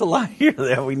because there's a lot here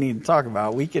that we need to talk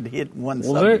about. We could hit one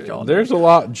subject all day. There's a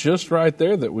lot just right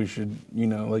there that we should,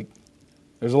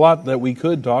 there's a lot that we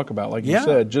could talk about, like you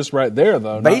said, just right there,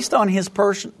 though. Based on his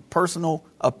personal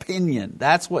opinion.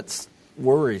 That's what's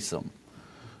worrisome.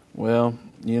 Well,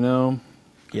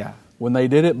 when they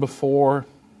did it before,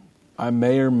 I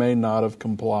may or may not have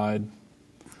complied.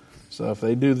 So if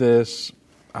they do this,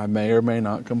 I may or may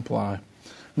not comply.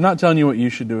 I'm not telling you what you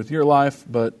should do with your life,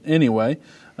 but anyway,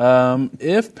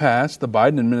 if passed, the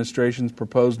Biden administration's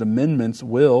proposed amendments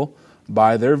will,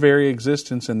 by their very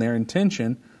existence and their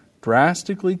intention,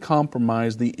 drastically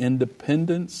compromise the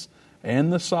independence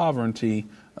and the sovereignty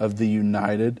of the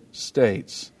United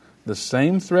States. The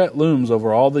same threat looms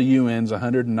over all the UN's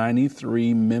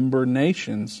 193 member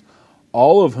nations,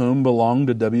 all of whom belong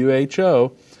to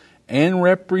WHO, and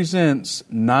represents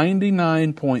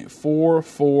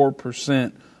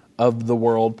 99.44% of the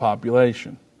world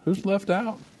population. Who's left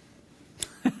out?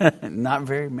 Not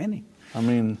very many. I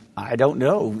mean, I don't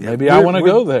know. Maybe I want to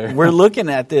go there. We're looking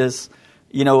at this.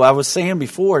 I was saying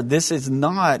before, this is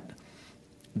not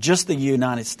just the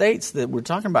United States that we're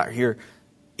talking about here.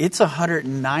 It's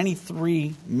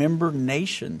 193 member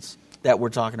nations that we're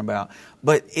talking about.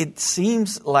 But it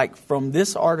seems like from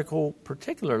this article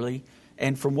particularly,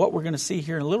 and from what we're going to see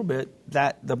here in a little bit,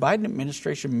 that the Biden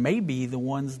administration may be the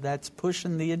ones that's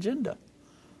pushing the agenda.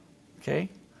 Okay?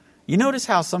 You notice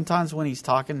how sometimes when he's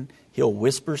talking, he'll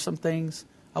whisper some things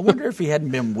I wonder if he hadn't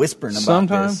been whispering about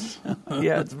Sometimes. this.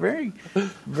 Yeah, it's very,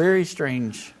 very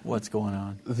strange what's going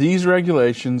on. These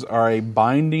regulations are a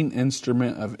binding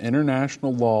instrument of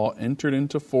international law entered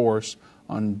into force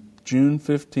on June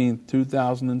 15,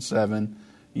 2007.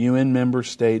 UN member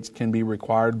states can be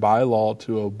required by law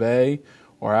to obey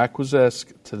or acquiesce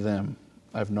to them.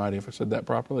 I have no idea if I said that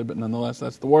properly, but nonetheless,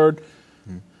 that's the word.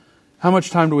 How much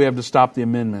time do we have to stop the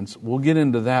amendments? We'll get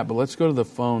into that, but let's go to the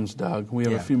phones, Doug. We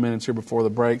have a few minutes here before the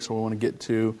break, so we want to get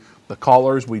to the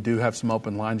callers. We do have some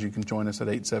open lines. You can join us at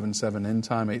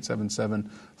 877-END-TIME,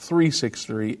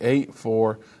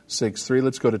 877-363-8463.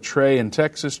 Let's go to Trey in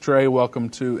Texas. Trey, welcome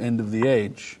to End of the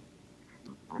Age.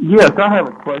 Yes, I have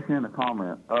a question and a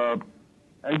comment.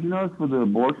 As you notice, for the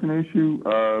abortion issue,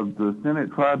 the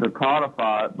Senate tried to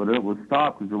codify it, but it was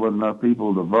stopped because there wasn't enough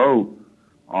people to vote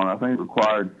on. I think it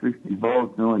required 60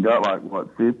 votes. They only got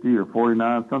 50 or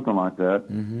 49, something like that.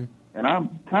 Mm-hmm. And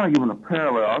I'm kind of giving a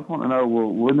parallel. I just want to know,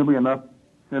 wouldn't there be enough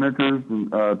senators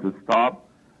to stop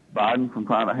Biden from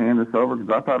trying to hand this over?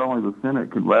 Because I thought only the Senate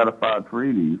could ratify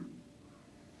treaties.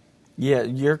 Yeah,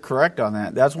 you're correct on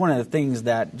that. That's one of the things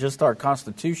that just our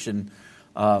Constitution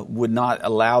would not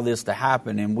allow this to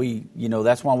happen. And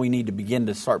that's why we need to begin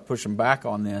to start pushing back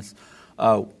on this.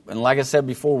 And like I said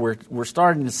before, we're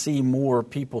starting to see more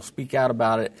people speak out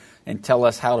about it and tell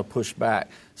us how to push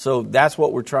back. So that's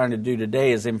what we're trying to do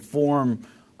today, is inform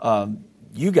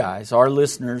you guys, our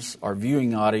listeners, our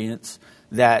viewing audience,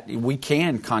 that we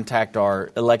can contact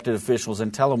our elected officials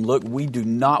and tell them, look, we do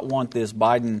not want this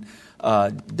Biden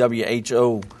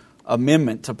WHO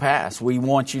amendment to pass. We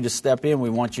want you to step in.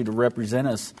 We want you to represent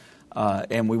us,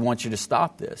 and we want you to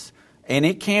stop this. And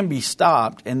it can be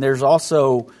stopped, and there's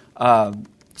also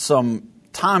some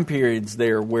time periods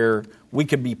there where we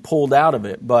could be pulled out of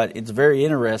it. But it's very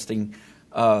interesting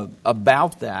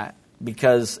about that,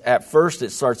 because at first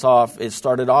it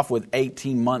started off with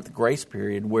 18-month grace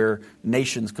period where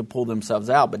nations could pull themselves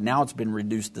out, but now it's been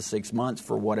reduced to 6 months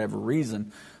for whatever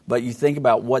reason. But you think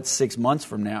about what 6 months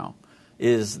from now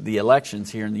is the elections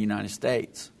here in the United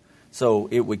States. So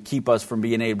it would keep us from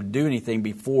being able to do anything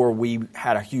before we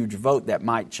had a huge vote that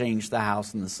might change the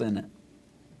House and the Senate.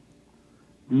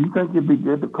 Do you think it'd be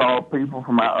good to call people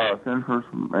from senators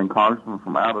and congressmen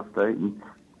from out of state and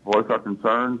voice our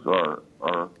concerns, or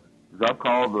because I've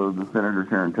called the senators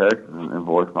here in Texas and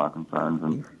voiced my concerns,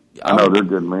 and I know they're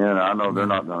good men. I know they're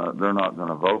not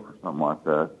gonna vote for something like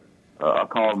that. I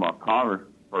called my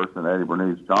congressperson, Eddie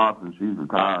Bernice Johnson. She's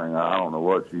retiring. I don't know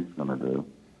what she's gonna do.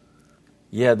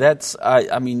 Yeah,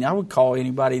 I would call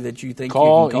anybody that you think you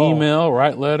can call. Email,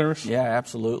 write letters. Yeah,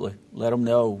 absolutely. Let them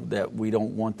know that we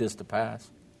don't want this to pass.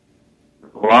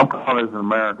 Well, I'm calling as an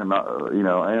American,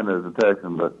 and as a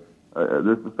Texan, but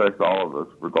this affects all of us,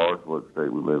 regardless of what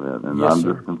state we live in. And yes, I'm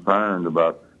sir. just concerned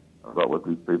about what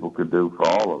these people could do for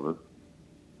all of us.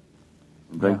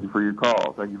 And thank you for your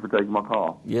call. Thank you for taking my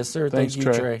call. Yes, sir. Thanks, Thank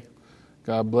you, Trey.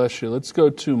 God bless you. Let's go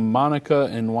to Monica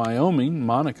in Wyoming.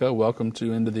 Monica, welcome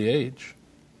to End of the Age.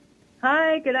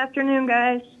 Hi, good afternoon,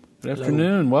 guys. Good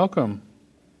afternoon. Welcome.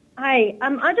 Hi,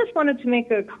 I just wanted to make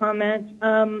a comment.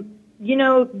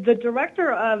 The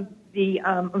director of the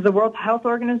World Health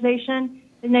Organization,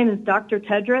 his name is Dr.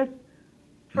 Tedros.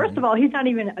 First of all, he's not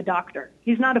even a doctor.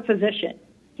 He's not a physician.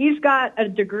 He's got a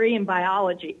degree in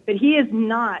biology, but he is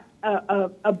not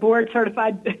a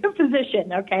board-certified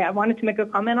physician. Okay, I wanted to make a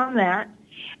comment on that.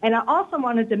 And I also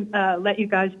wanted to let you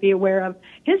guys be aware of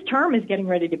his term is getting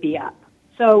ready to be up.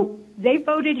 So they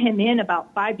voted him in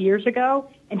about 5 years ago,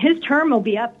 and his term will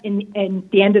be up in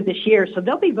the end of this year. So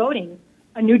they'll be voting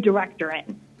a new director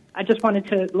in. I just wanted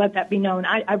to let that be known.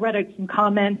 I read some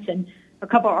comments and a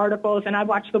couple of articles, and I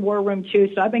watched the War Room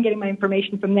too, so I've been getting my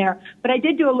information from there. But I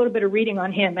did do a little bit of reading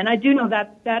on him, and I do know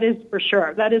that is for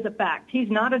sure. That is a fact. He's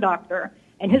not a doctor,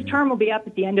 and his term will be up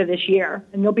at the end of this year,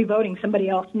 and they'll be voting somebody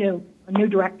else new, a new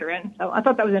director in. So I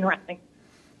thought that was interesting.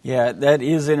 Yeah, that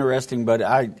is interesting, but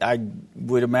I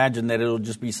would imagine that it'll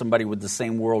just be somebody with the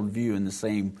same worldview and the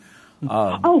same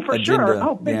for agenda. sure.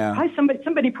 Oh, but yeah.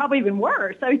 somebody probably even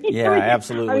worse. Yeah,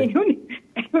 absolutely.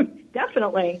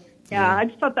 Definitely. Yeah, I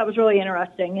just thought that was really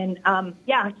interesting. And,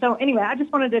 so anyway, I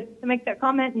just wanted to make that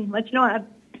comment and let you know I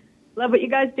love what you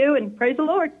guys do, and praise the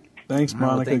Lord. Thanks,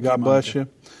 Monica. God bless you.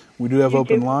 We do have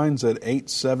open lines at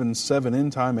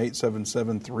 877-END-TIME,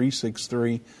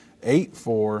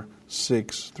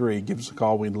 877-363-8463. Give us a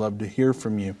call. We'd love to hear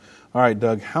from you. All right,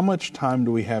 Doug, how much time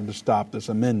do we have to stop this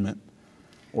amendment,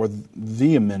 or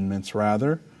the amendments,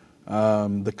 rather?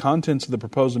 The contents of the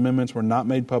proposed amendments were not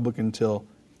made public until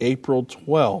April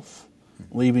 12th,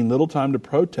 leaving little time to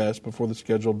protest before the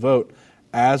scheduled vote.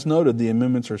 As noted, the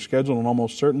amendments are scheduled and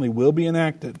almost certainly will be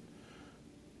enacted.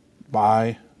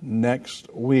 by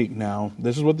next week. Now,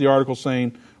 this is what the article's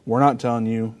saying. We're not telling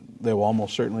you they will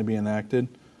almost certainly be enacted.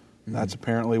 Mm-hmm. That's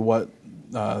apparently what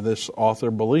this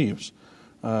author believes.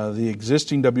 The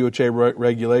existing WHO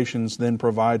regulations then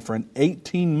provide for an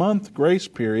 18-month grace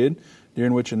period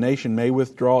during which a nation may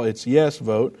withdraw its yes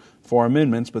vote for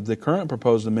amendments, but the current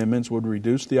proposed amendments would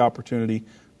reduce the opportunity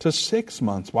to 6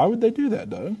 months. Why would they do that,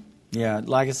 Doug? Yeah,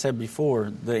 like I said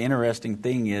before, the interesting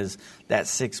thing is that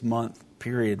 6 month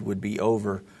period would be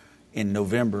over in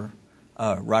November,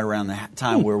 right around the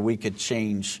time where we could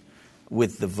change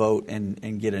with the vote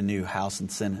and get a new House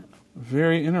and Senate.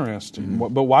 Very interesting.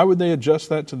 Mm-hmm. But why would they adjust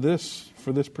that to this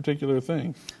for this particular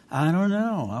thing? I don't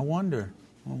know. I wonder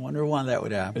why that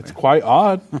would happen. It's quite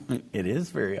odd. It is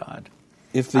very odd.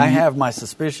 I have my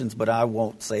suspicions, but I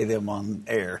won't say them on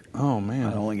air. Oh, man.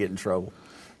 I don't want to get in trouble.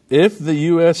 If the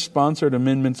U.S.-sponsored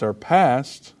amendments are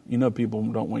passed, people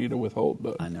don't want you to withhold,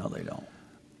 but I know they don't.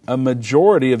 A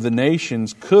majority of the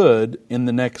nations could, in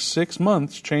the next 6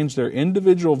 months, change their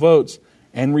individual votes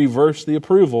and reverse the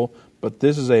approval, but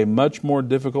this is a much more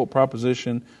difficult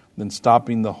proposition than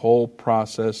stopping the whole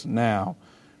process now.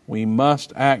 We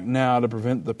must act now to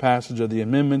prevent the passage of the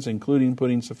amendments, including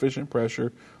putting sufficient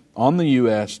pressure on the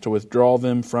U.S. to withdraw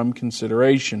them from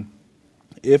consideration.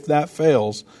 If that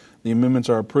fails, the amendments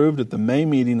are approved at the May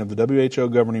meeting of the WHO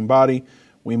governing body.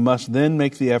 We must then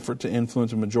make the effort to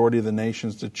influence a majority of the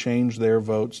nations to change their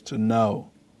votes to no.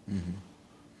 Mm-hmm.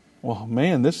 Well,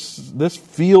 man, this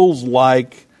feels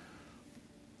like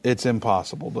it's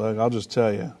impossible, Doug. I'll just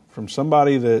tell you, from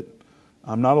somebody that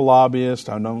I'm not a lobbyist,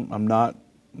 I'm not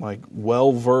like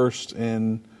well versed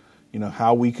in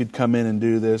how we could come in and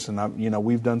do this, and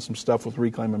we've done some stuff with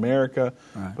Reclaim America,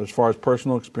 right. But as far as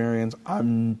personal experience,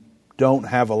 I don't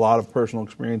have a lot of personal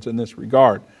experience in this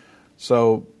regard.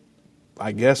 So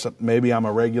I guess maybe I'm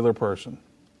a regular person.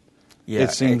 Yeah,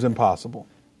 it seems impossible.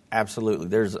 Absolutely.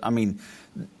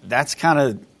 That's kind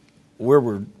of where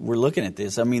we're looking at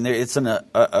this. It's an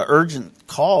urgent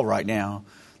call right now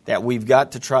that we've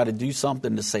got to try to do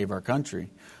something to save our country.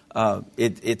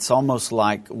 It's almost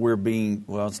like we're being,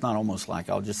 well, it's not almost like,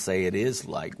 I'll just say it is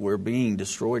like we're being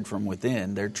destroyed from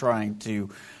within. They're trying to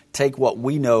take what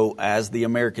we know as the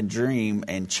American dream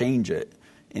and change it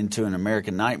into an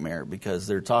American nightmare, because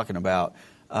they're talking about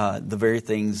the very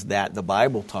things that the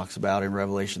Bible talks about in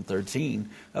Revelation 13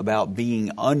 about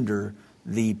being under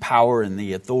the power and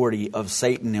the authority of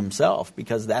Satan himself,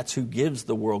 because that's who gives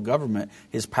the world government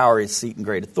his power, his seat, and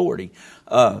great authority.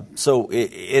 So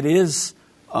it is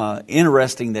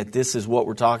interesting that this is what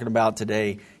we're talking about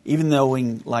today, even though,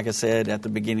 like I said at the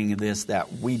beginning of this,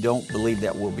 that we don't believe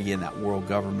that we'll be in that world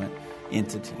government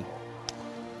entity.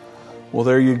 Well,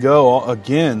 there you go.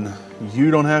 Again,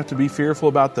 you don't have to be fearful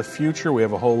about the future. We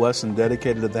have a whole lesson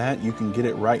dedicated to that. You can get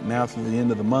it right now through the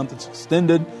end of the month. It's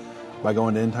extended by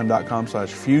going to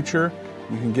endtime.com/future.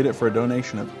 You can get it for a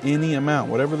donation of any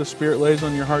amount. Whatever the Spirit lays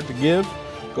on your heart to give,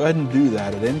 go ahead and do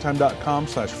that at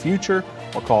endtime.com/future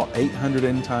or call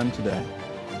 800-END-TIME today.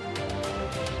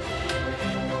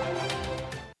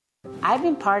 I've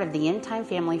been part of the End Time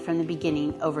family from the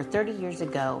beginning over 30 years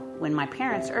ago when my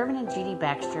parents, Irvin and Judy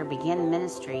Baxter, began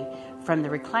ministry from the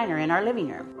recliner in our living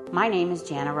room. My name is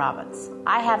Jana Robbins.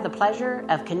 I have the pleasure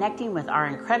of connecting with our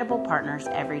incredible partners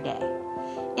every day.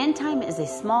 End Time is a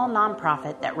small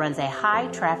nonprofit that runs a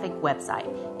high-traffic website,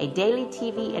 a daily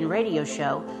TV and radio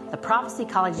show, the Prophecy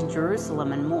College in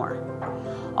Jerusalem, and more.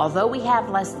 Although we have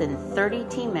less than 30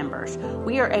 team members,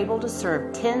 we are able to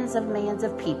serve tens of millions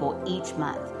of people each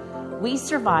month. We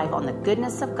survive on the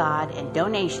goodness of God and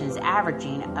donations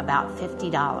averaging about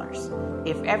 $50.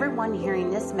 If everyone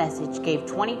hearing this message gave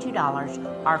 $22,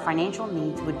 our financial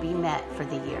needs would be met for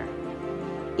the year.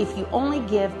 If you only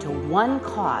give to one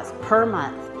cause per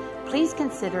month, please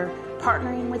consider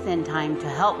partnering with End Time to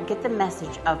help get the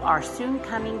message of our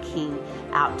soon-coming King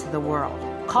out to the world.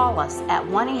 Call us at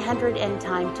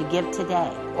 1-800-END-TIME to give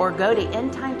today, or go to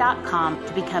endtime.com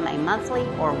to become a monthly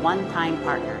or one-time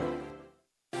partner.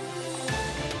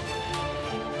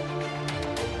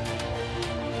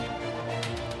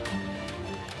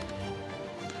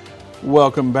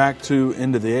 Welcome back to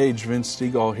End of the Age. Vince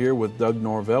Stegall here with Doug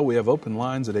Norvell. We have open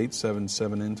lines at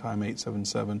 877-END-TIME,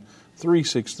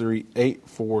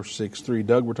 877-363-8463.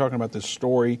 Doug, we're talking about this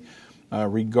story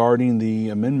regarding the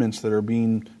amendments that are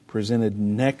being presented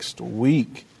next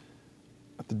week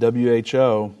at the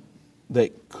WHO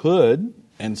that could,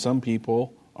 and some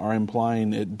people are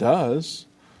implying it does,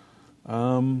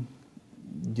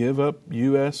 give up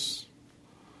U.S.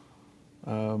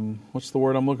 what's the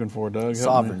word I'm looking for, Doug? Help me.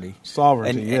 Sovereignty.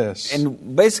 Sovereignty, yes.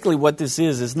 And basically what this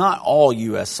is not all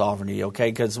U.S. sovereignty, okay?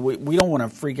 Because we don't want to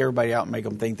freak everybody out and make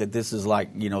them think that this is like,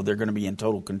 they're going to be in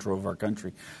total control of our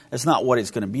country. That's not what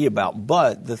it's going to be about.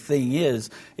 But the thing is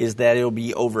that it'll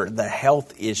be over the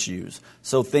health issues.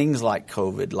 So things like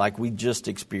COVID, like we just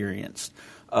experienced,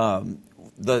 the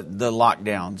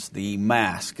lockdowns, the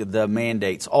mask, the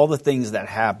mandates, all the things that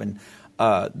happen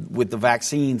with the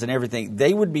vaccines and everything,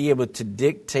 they would be able to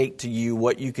dictate to you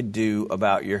what you could do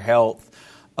about your health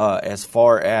as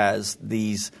far as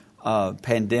these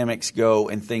pandemics go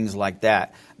and things like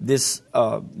that. This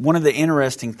one of the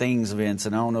interesting things, Vince,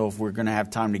 and I don't know if we're going to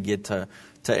have time to get to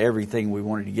everything we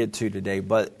wanted to get to today,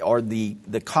 but are the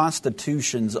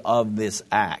constitutions of this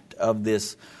act, of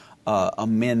this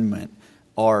amendment,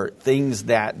 are things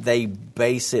that they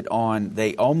base it on.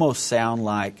 They almost sound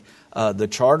like the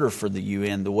charter for the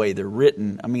UN, the way they're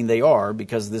written. I mean, they are,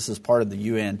 because this is part of the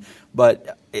UN,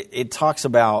 but it talks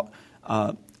about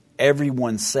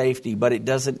everyone's safety, but it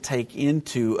doesn't take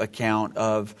into account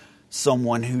of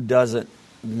someone who doesn't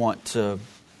want to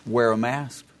wear a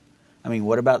mask. I mean,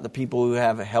 what about the people who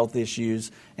have health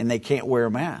issues and they can't wear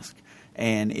a mask?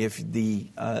 And if the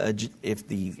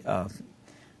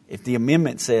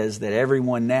amendment says that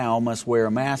everyone now must wear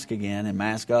a mask again and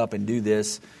mask up and do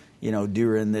this,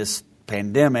 during this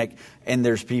pandemic, and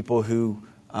there's people who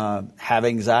have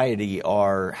anxiety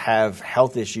or have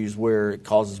health issues where it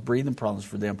causes breathing problems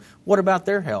for them, what about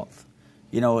their health?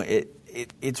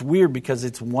 It's weird because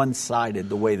it's one-sided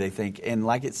the way they think. And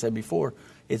like it said before,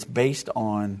 it's based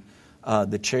on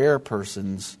the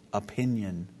chairperson's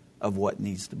opinion of what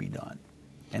needs to be done.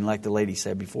 And like the lady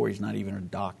said before, he's not even a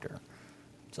doctor.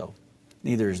 So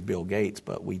neither is Bill Gates,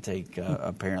 but we take,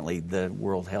 apparently the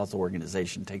World Health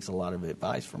Organization takes a lot of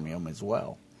advice from him as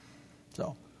well.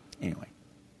 So, anyway.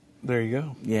 There you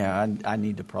go. Yeah, I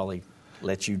need to probably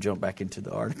let you jump back into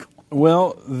the article.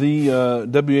 Well, the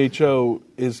WHO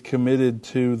is committed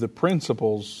to the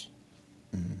principles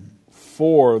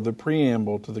for the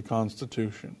preamble to the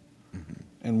Constitution.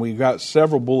 And we've got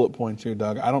several bullet points here,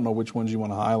 Doug. I don't know which ones you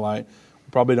want to highlight.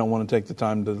 We probably don't want to take the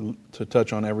time to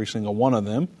touch on every single one of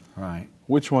them. Right.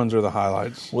 Which ones are the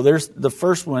highlights? Well, the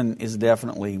first one is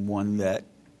definitely one that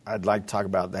I'd like to talk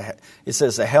about. It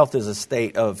says that health is a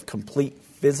state of complete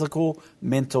physical,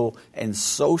 mental, and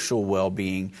social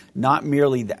well-being, not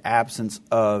merely the absence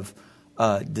of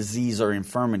disease or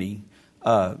infirmity.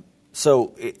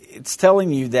 So it's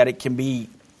telling you that it can be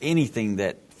anything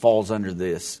that falls under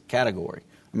this category.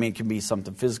 I mean, it can be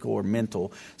something physical or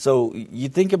mental. So you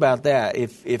think about that.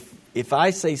 If I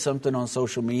say something on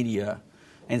social media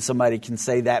and somebody can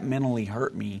say that mentally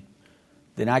hurt me,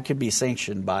 then I could be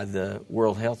sanctioned by the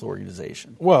World Health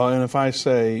Organization. Well, and if I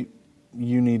say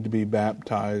you need to be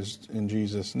baptized in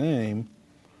Jesus' name,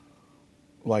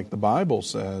 like the Bible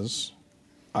says,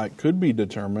 I could be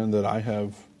determined that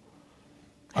I'm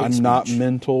not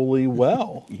mentally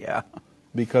well. Yeah.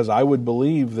 Because I would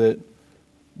believe that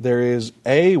there is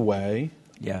a way,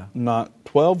 not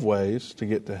 12 ways to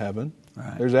get to heaven.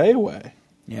 Right. There's a way.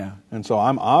 Yeah. And so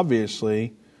I'm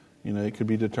obviously, it could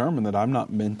be determined that I'm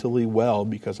not mentally well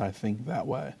because I think that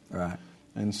way. Right.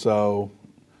 And so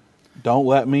don't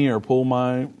let me or pull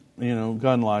my,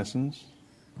 gun license.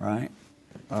 Right.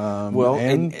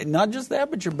 And not just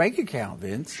that, but your bank account,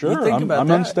 Vince. Sure, I'm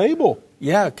unstable.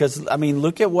 Yeah, because,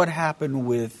 look at what happened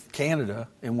with Canada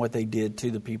and what they did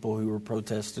to the people who were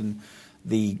protesting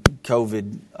the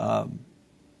COVID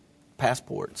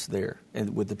passports there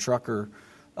and with the trucker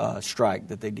strike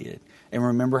that they did. And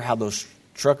remember how those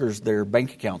truckers, their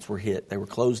bank accounts were hit. They were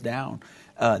closed down.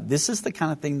 This is the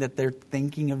kind of thing that they're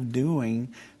thinking of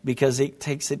doing because it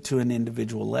takes it to an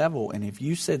individual level. And if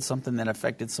you said something that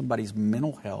affected somebody's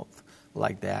mental health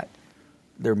like that,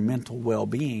 their mental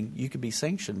well-being, you could be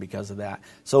sanctioned because of that.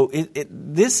 So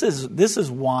this is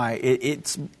why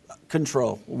it's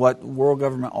control. What world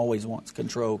government always wants: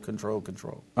 control, control,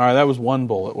 control. All right, that was one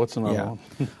bullet. What's another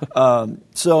one?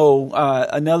 So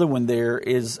another one there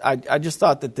is I just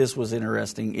thought that this was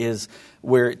interesting, is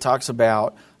where it talks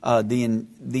about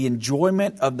the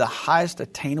enjoyment of the highest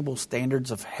attainable standards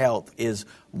of health is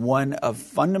one of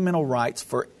fundamental rights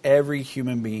for every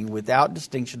human being without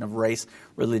distinction of race,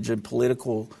 religion,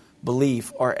 political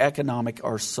belief, or economic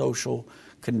or social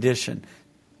condition.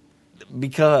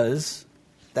 Because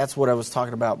that's what I was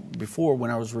talking about before when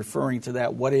I was referring to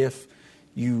that. What if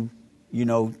your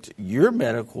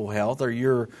medical health or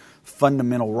your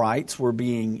fundamental rights were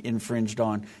being infringed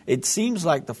on? It seems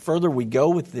like the further we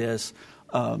go with this,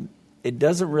 it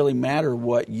doesn't really matter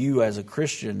what you as a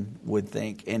Christian would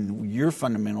think and your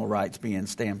fundamental rights being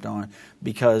stamped on,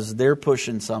 because they're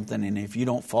pushing something, and if you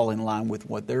don't fall in line with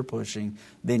what they're pushing,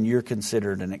 then you're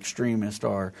considered an extremist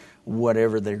or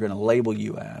whatever they're going to label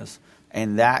you as.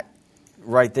 And that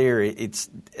right there,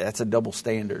 that's a double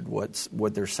standard.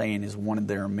 What they're saying is one of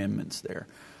their amendments there.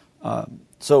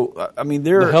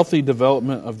 The healthy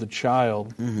development of the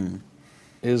child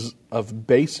is of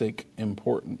basic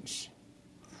importance.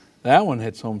 That one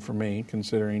hits home for me,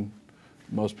 considering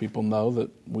most people know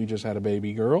that we just had a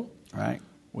baby girl. Right.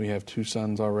 We have 2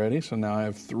 sons already, so now I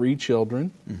have 3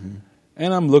 children.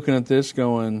 And I'm looking at this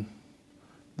going,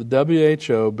 the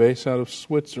WHO, based out of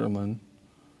Switzerland,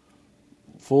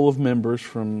 full of members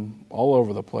from all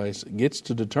over the place, gets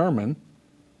to determine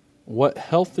what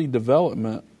healthy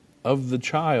development of the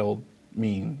child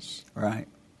means. Right.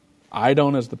 I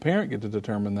don't, as the parent, get to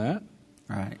determine that.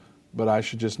 Right. But I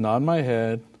should just nod my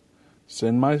head,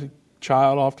 send my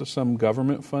child off to some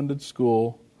government-funded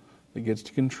school that gets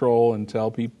to control and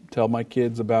tell my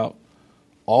kids about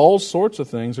all sorts of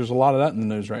things. There's a lot of that in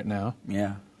the news right now.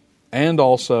 Yeah. And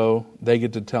also, they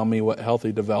get to tell me what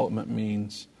healthy development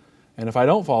means. And if I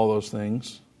don't follow those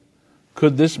things,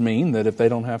 could this mean that if they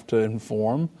don't have to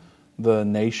inform the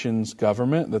nation's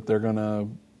government that they're going to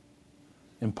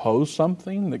impose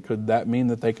something, could that mean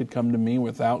that they could come to me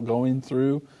without going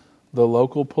through the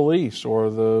local police or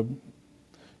the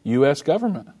U.S.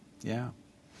 government? Yeah.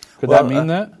 Could that mean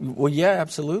that? Well, yeah,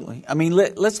 absolutely. I mean,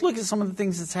 let's look at some of the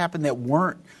things that's happened that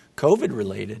weren't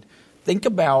COVID-related. Think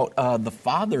about the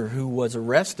father who was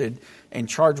arrested and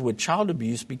charged with child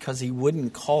abuse because he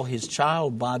wouldn't call his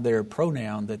child by their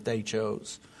pronoun that they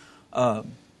chose,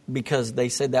 because they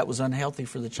said that was unhealthy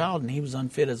for the child and he was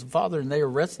unfit as a father, and they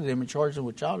arrested him and charged him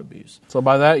with child abuse. So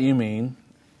by that you mean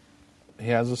he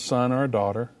has a son or a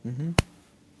daughter,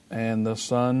 and the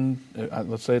son,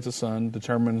 let's say it's a son,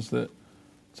 determines that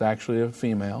it's actually a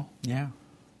female. Yeah.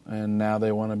 And now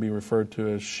they want to be referred to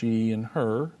as she and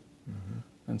her.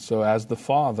 And so as the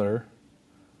father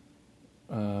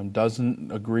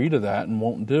doesn't agree to that and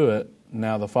won't do it,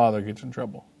 now the father gets in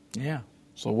trouble. Yeah.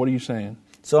 So what are you saying?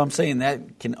 So I'm saying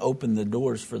that can open the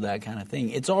doors for that kind of thing.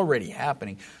 It's already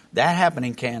happening. That happened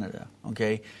in Canada,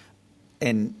 okay?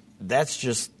 And that's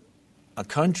just a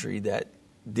country that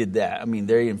did that. I mean,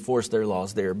 they enforced their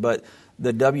laws there. But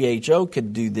the WHO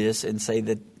could do this and say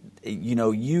that,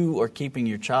 you are keeping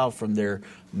your child from their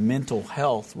mental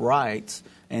health rights,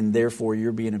 and therefore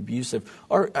you're being abusive.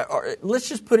 Or let's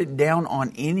just put it down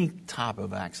on any type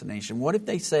of vaccination. What if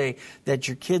they say that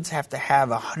your kids have to have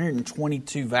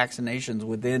 122 vaccinations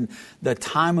within the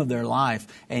time of their life,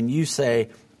 and you say,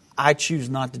 I choose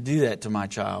not to do that to my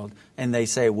child, and they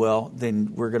say, well,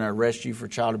 then we're going to arrest you for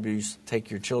child abuse,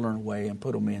 take your children away, and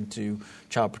put them into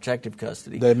child protective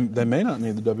custody. They may not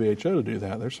need the WHO to do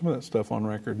that. There's some of that stuff on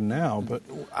record now, but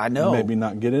I know. Maybe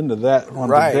not get into that on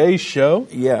today's show.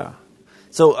 Yeah.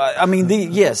 So,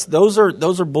 yes, those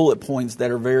are bullet points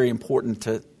that are very important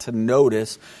to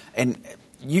notice, and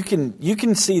you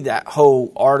can see that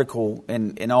whole article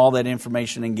and all that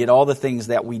information and get all the things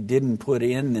that we didn't put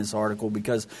in this article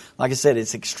because, like I said,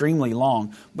 it's extremely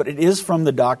long. But it is from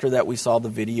the doctor that we saw the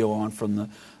video on from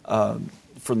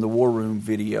the War Room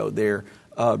video there.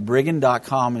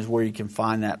 Brigham.com is where you can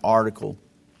find that article,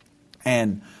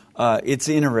 and it's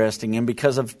interesting. And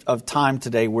because of time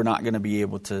today, we're not going to be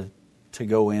able to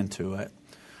go into it.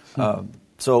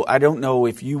 So I don't know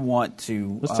if you want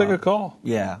to... Let's take a call.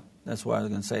 Yeah, that's what I was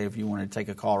going to say, if you want to take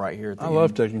a call right here at the end.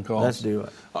 Love taking calls. Let's do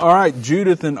it. All right,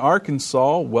 Judith in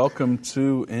Arkansas, welcome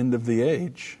to End of the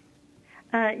Age.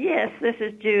 Yes, this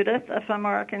is Judith from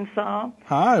Arkansas.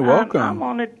 Hi, welcome. I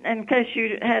wanted, in case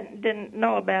you didn't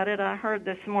know about it, I heard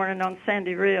this morning on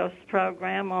Sandy Rios'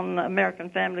 program on American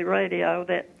Family Radio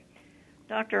that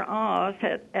Dr. Oz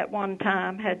at one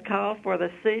time had called for the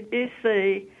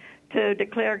CDC to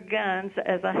declare guns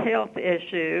as a health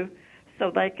issue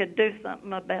so they could do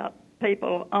something about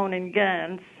people owning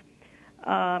guns.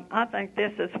 I think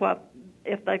this is what,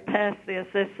 if they pass this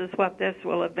is what this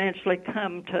will eventually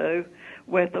come to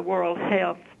with the World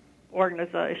Health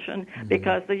Organization,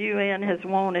 because the UN has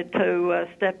wanted to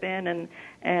step in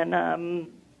and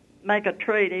make a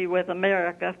treaty with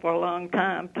America for a long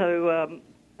time to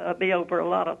be over a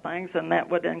lot of things, and that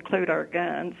would include our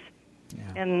guns.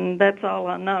 Yeah. And that's all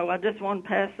I know. I just want to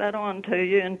pass that on to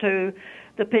you and to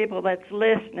the people that's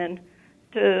listening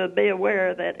to be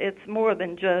aware that it's more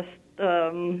than just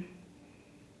the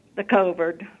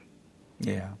COVID.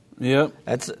 Yeah. Yep.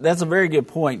 That's a very good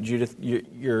point, Judith.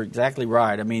 You're exactly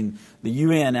right. I mean, the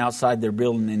UN outside their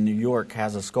building in New York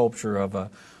has a sculpture of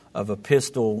a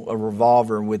pistol, a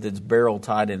revolver with its barrel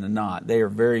tied in a knot. They are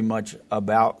very much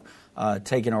about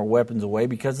taking our weapons away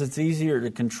because it's easier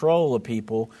to control the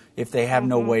people if they have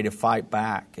no way to fight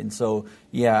back. And so,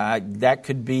 that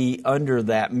could be under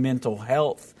that mental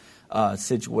health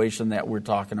situation that we're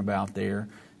talking about there.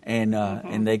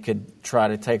 And they could try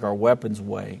to take our weapons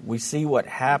away. We see what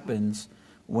happens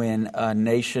when a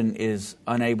nation is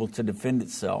unable to defend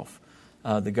itself.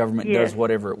 The government does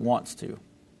whatever it wants to.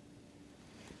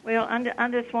 Well, I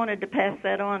just wanted to pass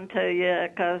that on to you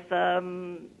because,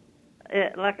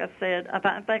 like I said,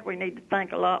 I think we need to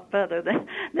think a lot further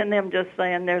than them just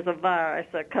saying there's a virus,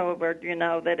 a COVID,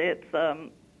 that it's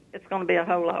going to be a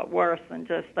whole lot worse than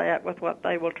just that with what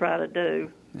they will try to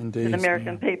do to the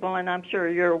American people, and I'm sure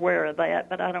you're aware of that,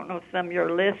 but I don't know if some of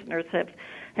your listeners have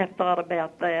thought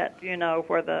about that,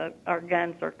 where our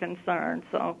guns are concerned.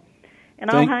 So,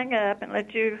 I'll hang up and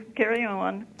let you carry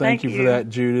on. Thank you for that,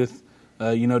 Judith.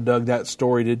 Doug, that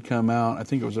story did come out, I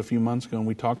think it was a few months ago, and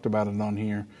we talked about it on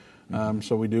here.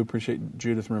 So we do appreciate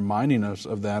Judith reminding us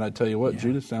of that. I tell you what,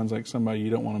 Judith sounds like somebody you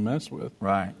don't want to mess with.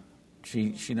 Right.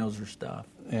 She knows her stuff.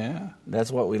 Yeah.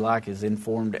 That's what we like, is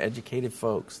informed, educated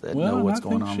folks that know what's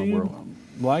going on in the world.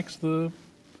 Likes the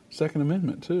Second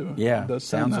Amendment, too. Yeah. It does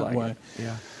sound that way.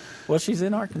 Yeah. Well, she's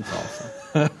in Arkansas.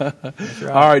 So. That's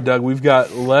right. All right, Doug, we've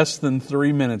got less than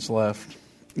 3 minutes left.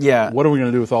 Yeah. What are we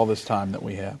going to do with all this time that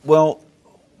we have? Well,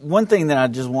 one thing that I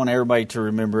just want everybody to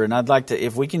remember, and I'd like to,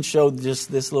 if we can show just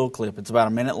this little clip, it's about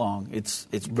a minute long. It's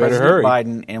President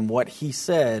Biden and what he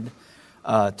said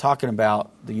talking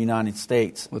about the United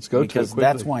States. Let's go to it quickly. Because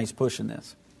that's why he's pushing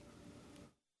this.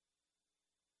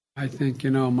 I think,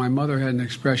 my mother had an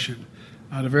expression,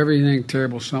 out of everything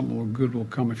terrible, something good will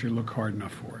come if you look hard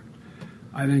enough for it.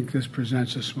 I think this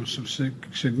presents us with some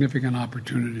significant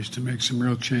opportunities to make some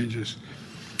real changes.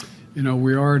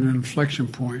 We are at an inflection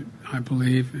point, I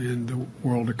believe, in the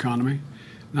world economy.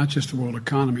 Not just the world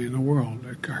economy, in the world.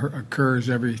 It occurs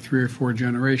every 3 or 4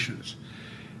 generations.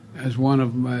 As one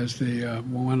of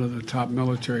the top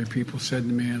military people said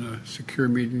to me in a secure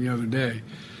meeting the other day,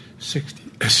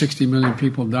 60 million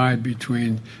people died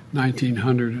between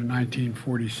 1900 and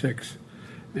 1946.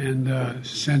 And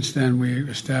since then, we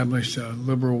established a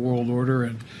liberal world order,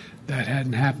 and that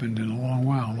hadn't happened in a long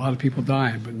while. A lot of people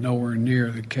dying, but nowhere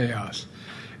near the chaos.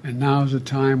 And now is a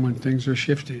time when things are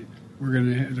shifting.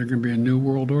 There's going to be a new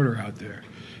world order out there,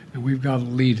 and we've got to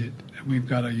lead it. We've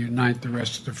got to unite the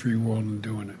rest of the free world in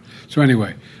doing it. So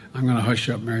anyway, I'm going to hush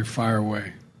up, Mary, fire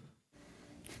away.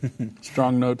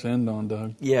 Strong note to end on,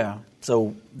 Doug. Yeah.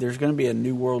 So there's going to be a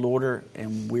new world order,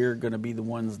 and we're going to be the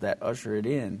ones that usher it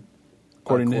in,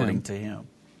 according to him.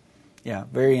 Yeah,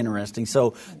 very interesting.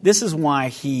 So this is why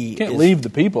he can't leave the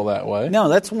people that way. No,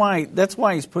 that's why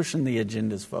he's pushing the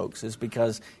agendas, folks, is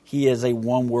because he is a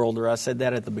one-worlder. I said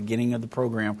that at the beginning of the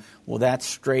program. Well, that's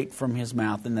straight from his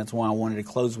mouth, and that's why I wanted to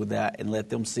close with that and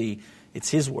let them see it's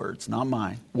his words, not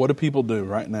mine. What do people do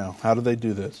right now? How do they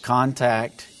do this?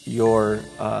 Contact your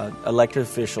elected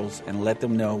officials and let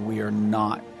them know we are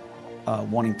not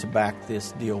wanting to back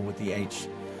this deal with the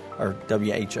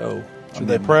WHO. Should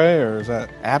they pray, or is that?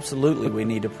 Absolutely, we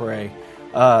need to pray.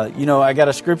 I got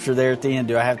a scripture there at the end.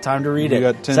 Do I have time to read it?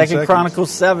 Got 10 2 seconds.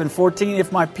 Chronicles 7:14. If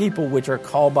my people, which are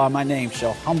called by my name,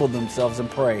 shall humble themselves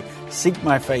and pray, seek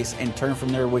my face, and turn from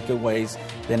their wicked ways,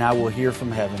 then I will hear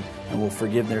from heaven and will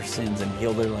forgive their sins and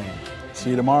heal their land.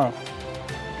 See you tomorrow.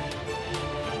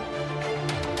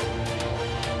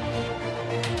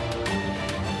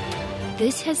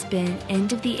 This has been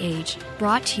End of the Age,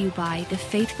 brought to you by the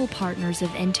faithful partners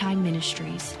of End Time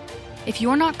Ministries. If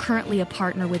you're not currently a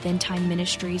partner with End Time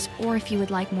Ministries, or if you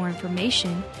would like more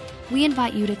information, we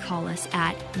invite you to call us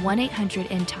at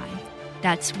 1-800-END-TIME.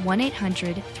 That's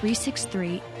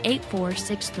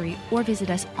 1-800-363-8463, or visit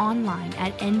us online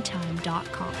at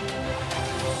endtime.com.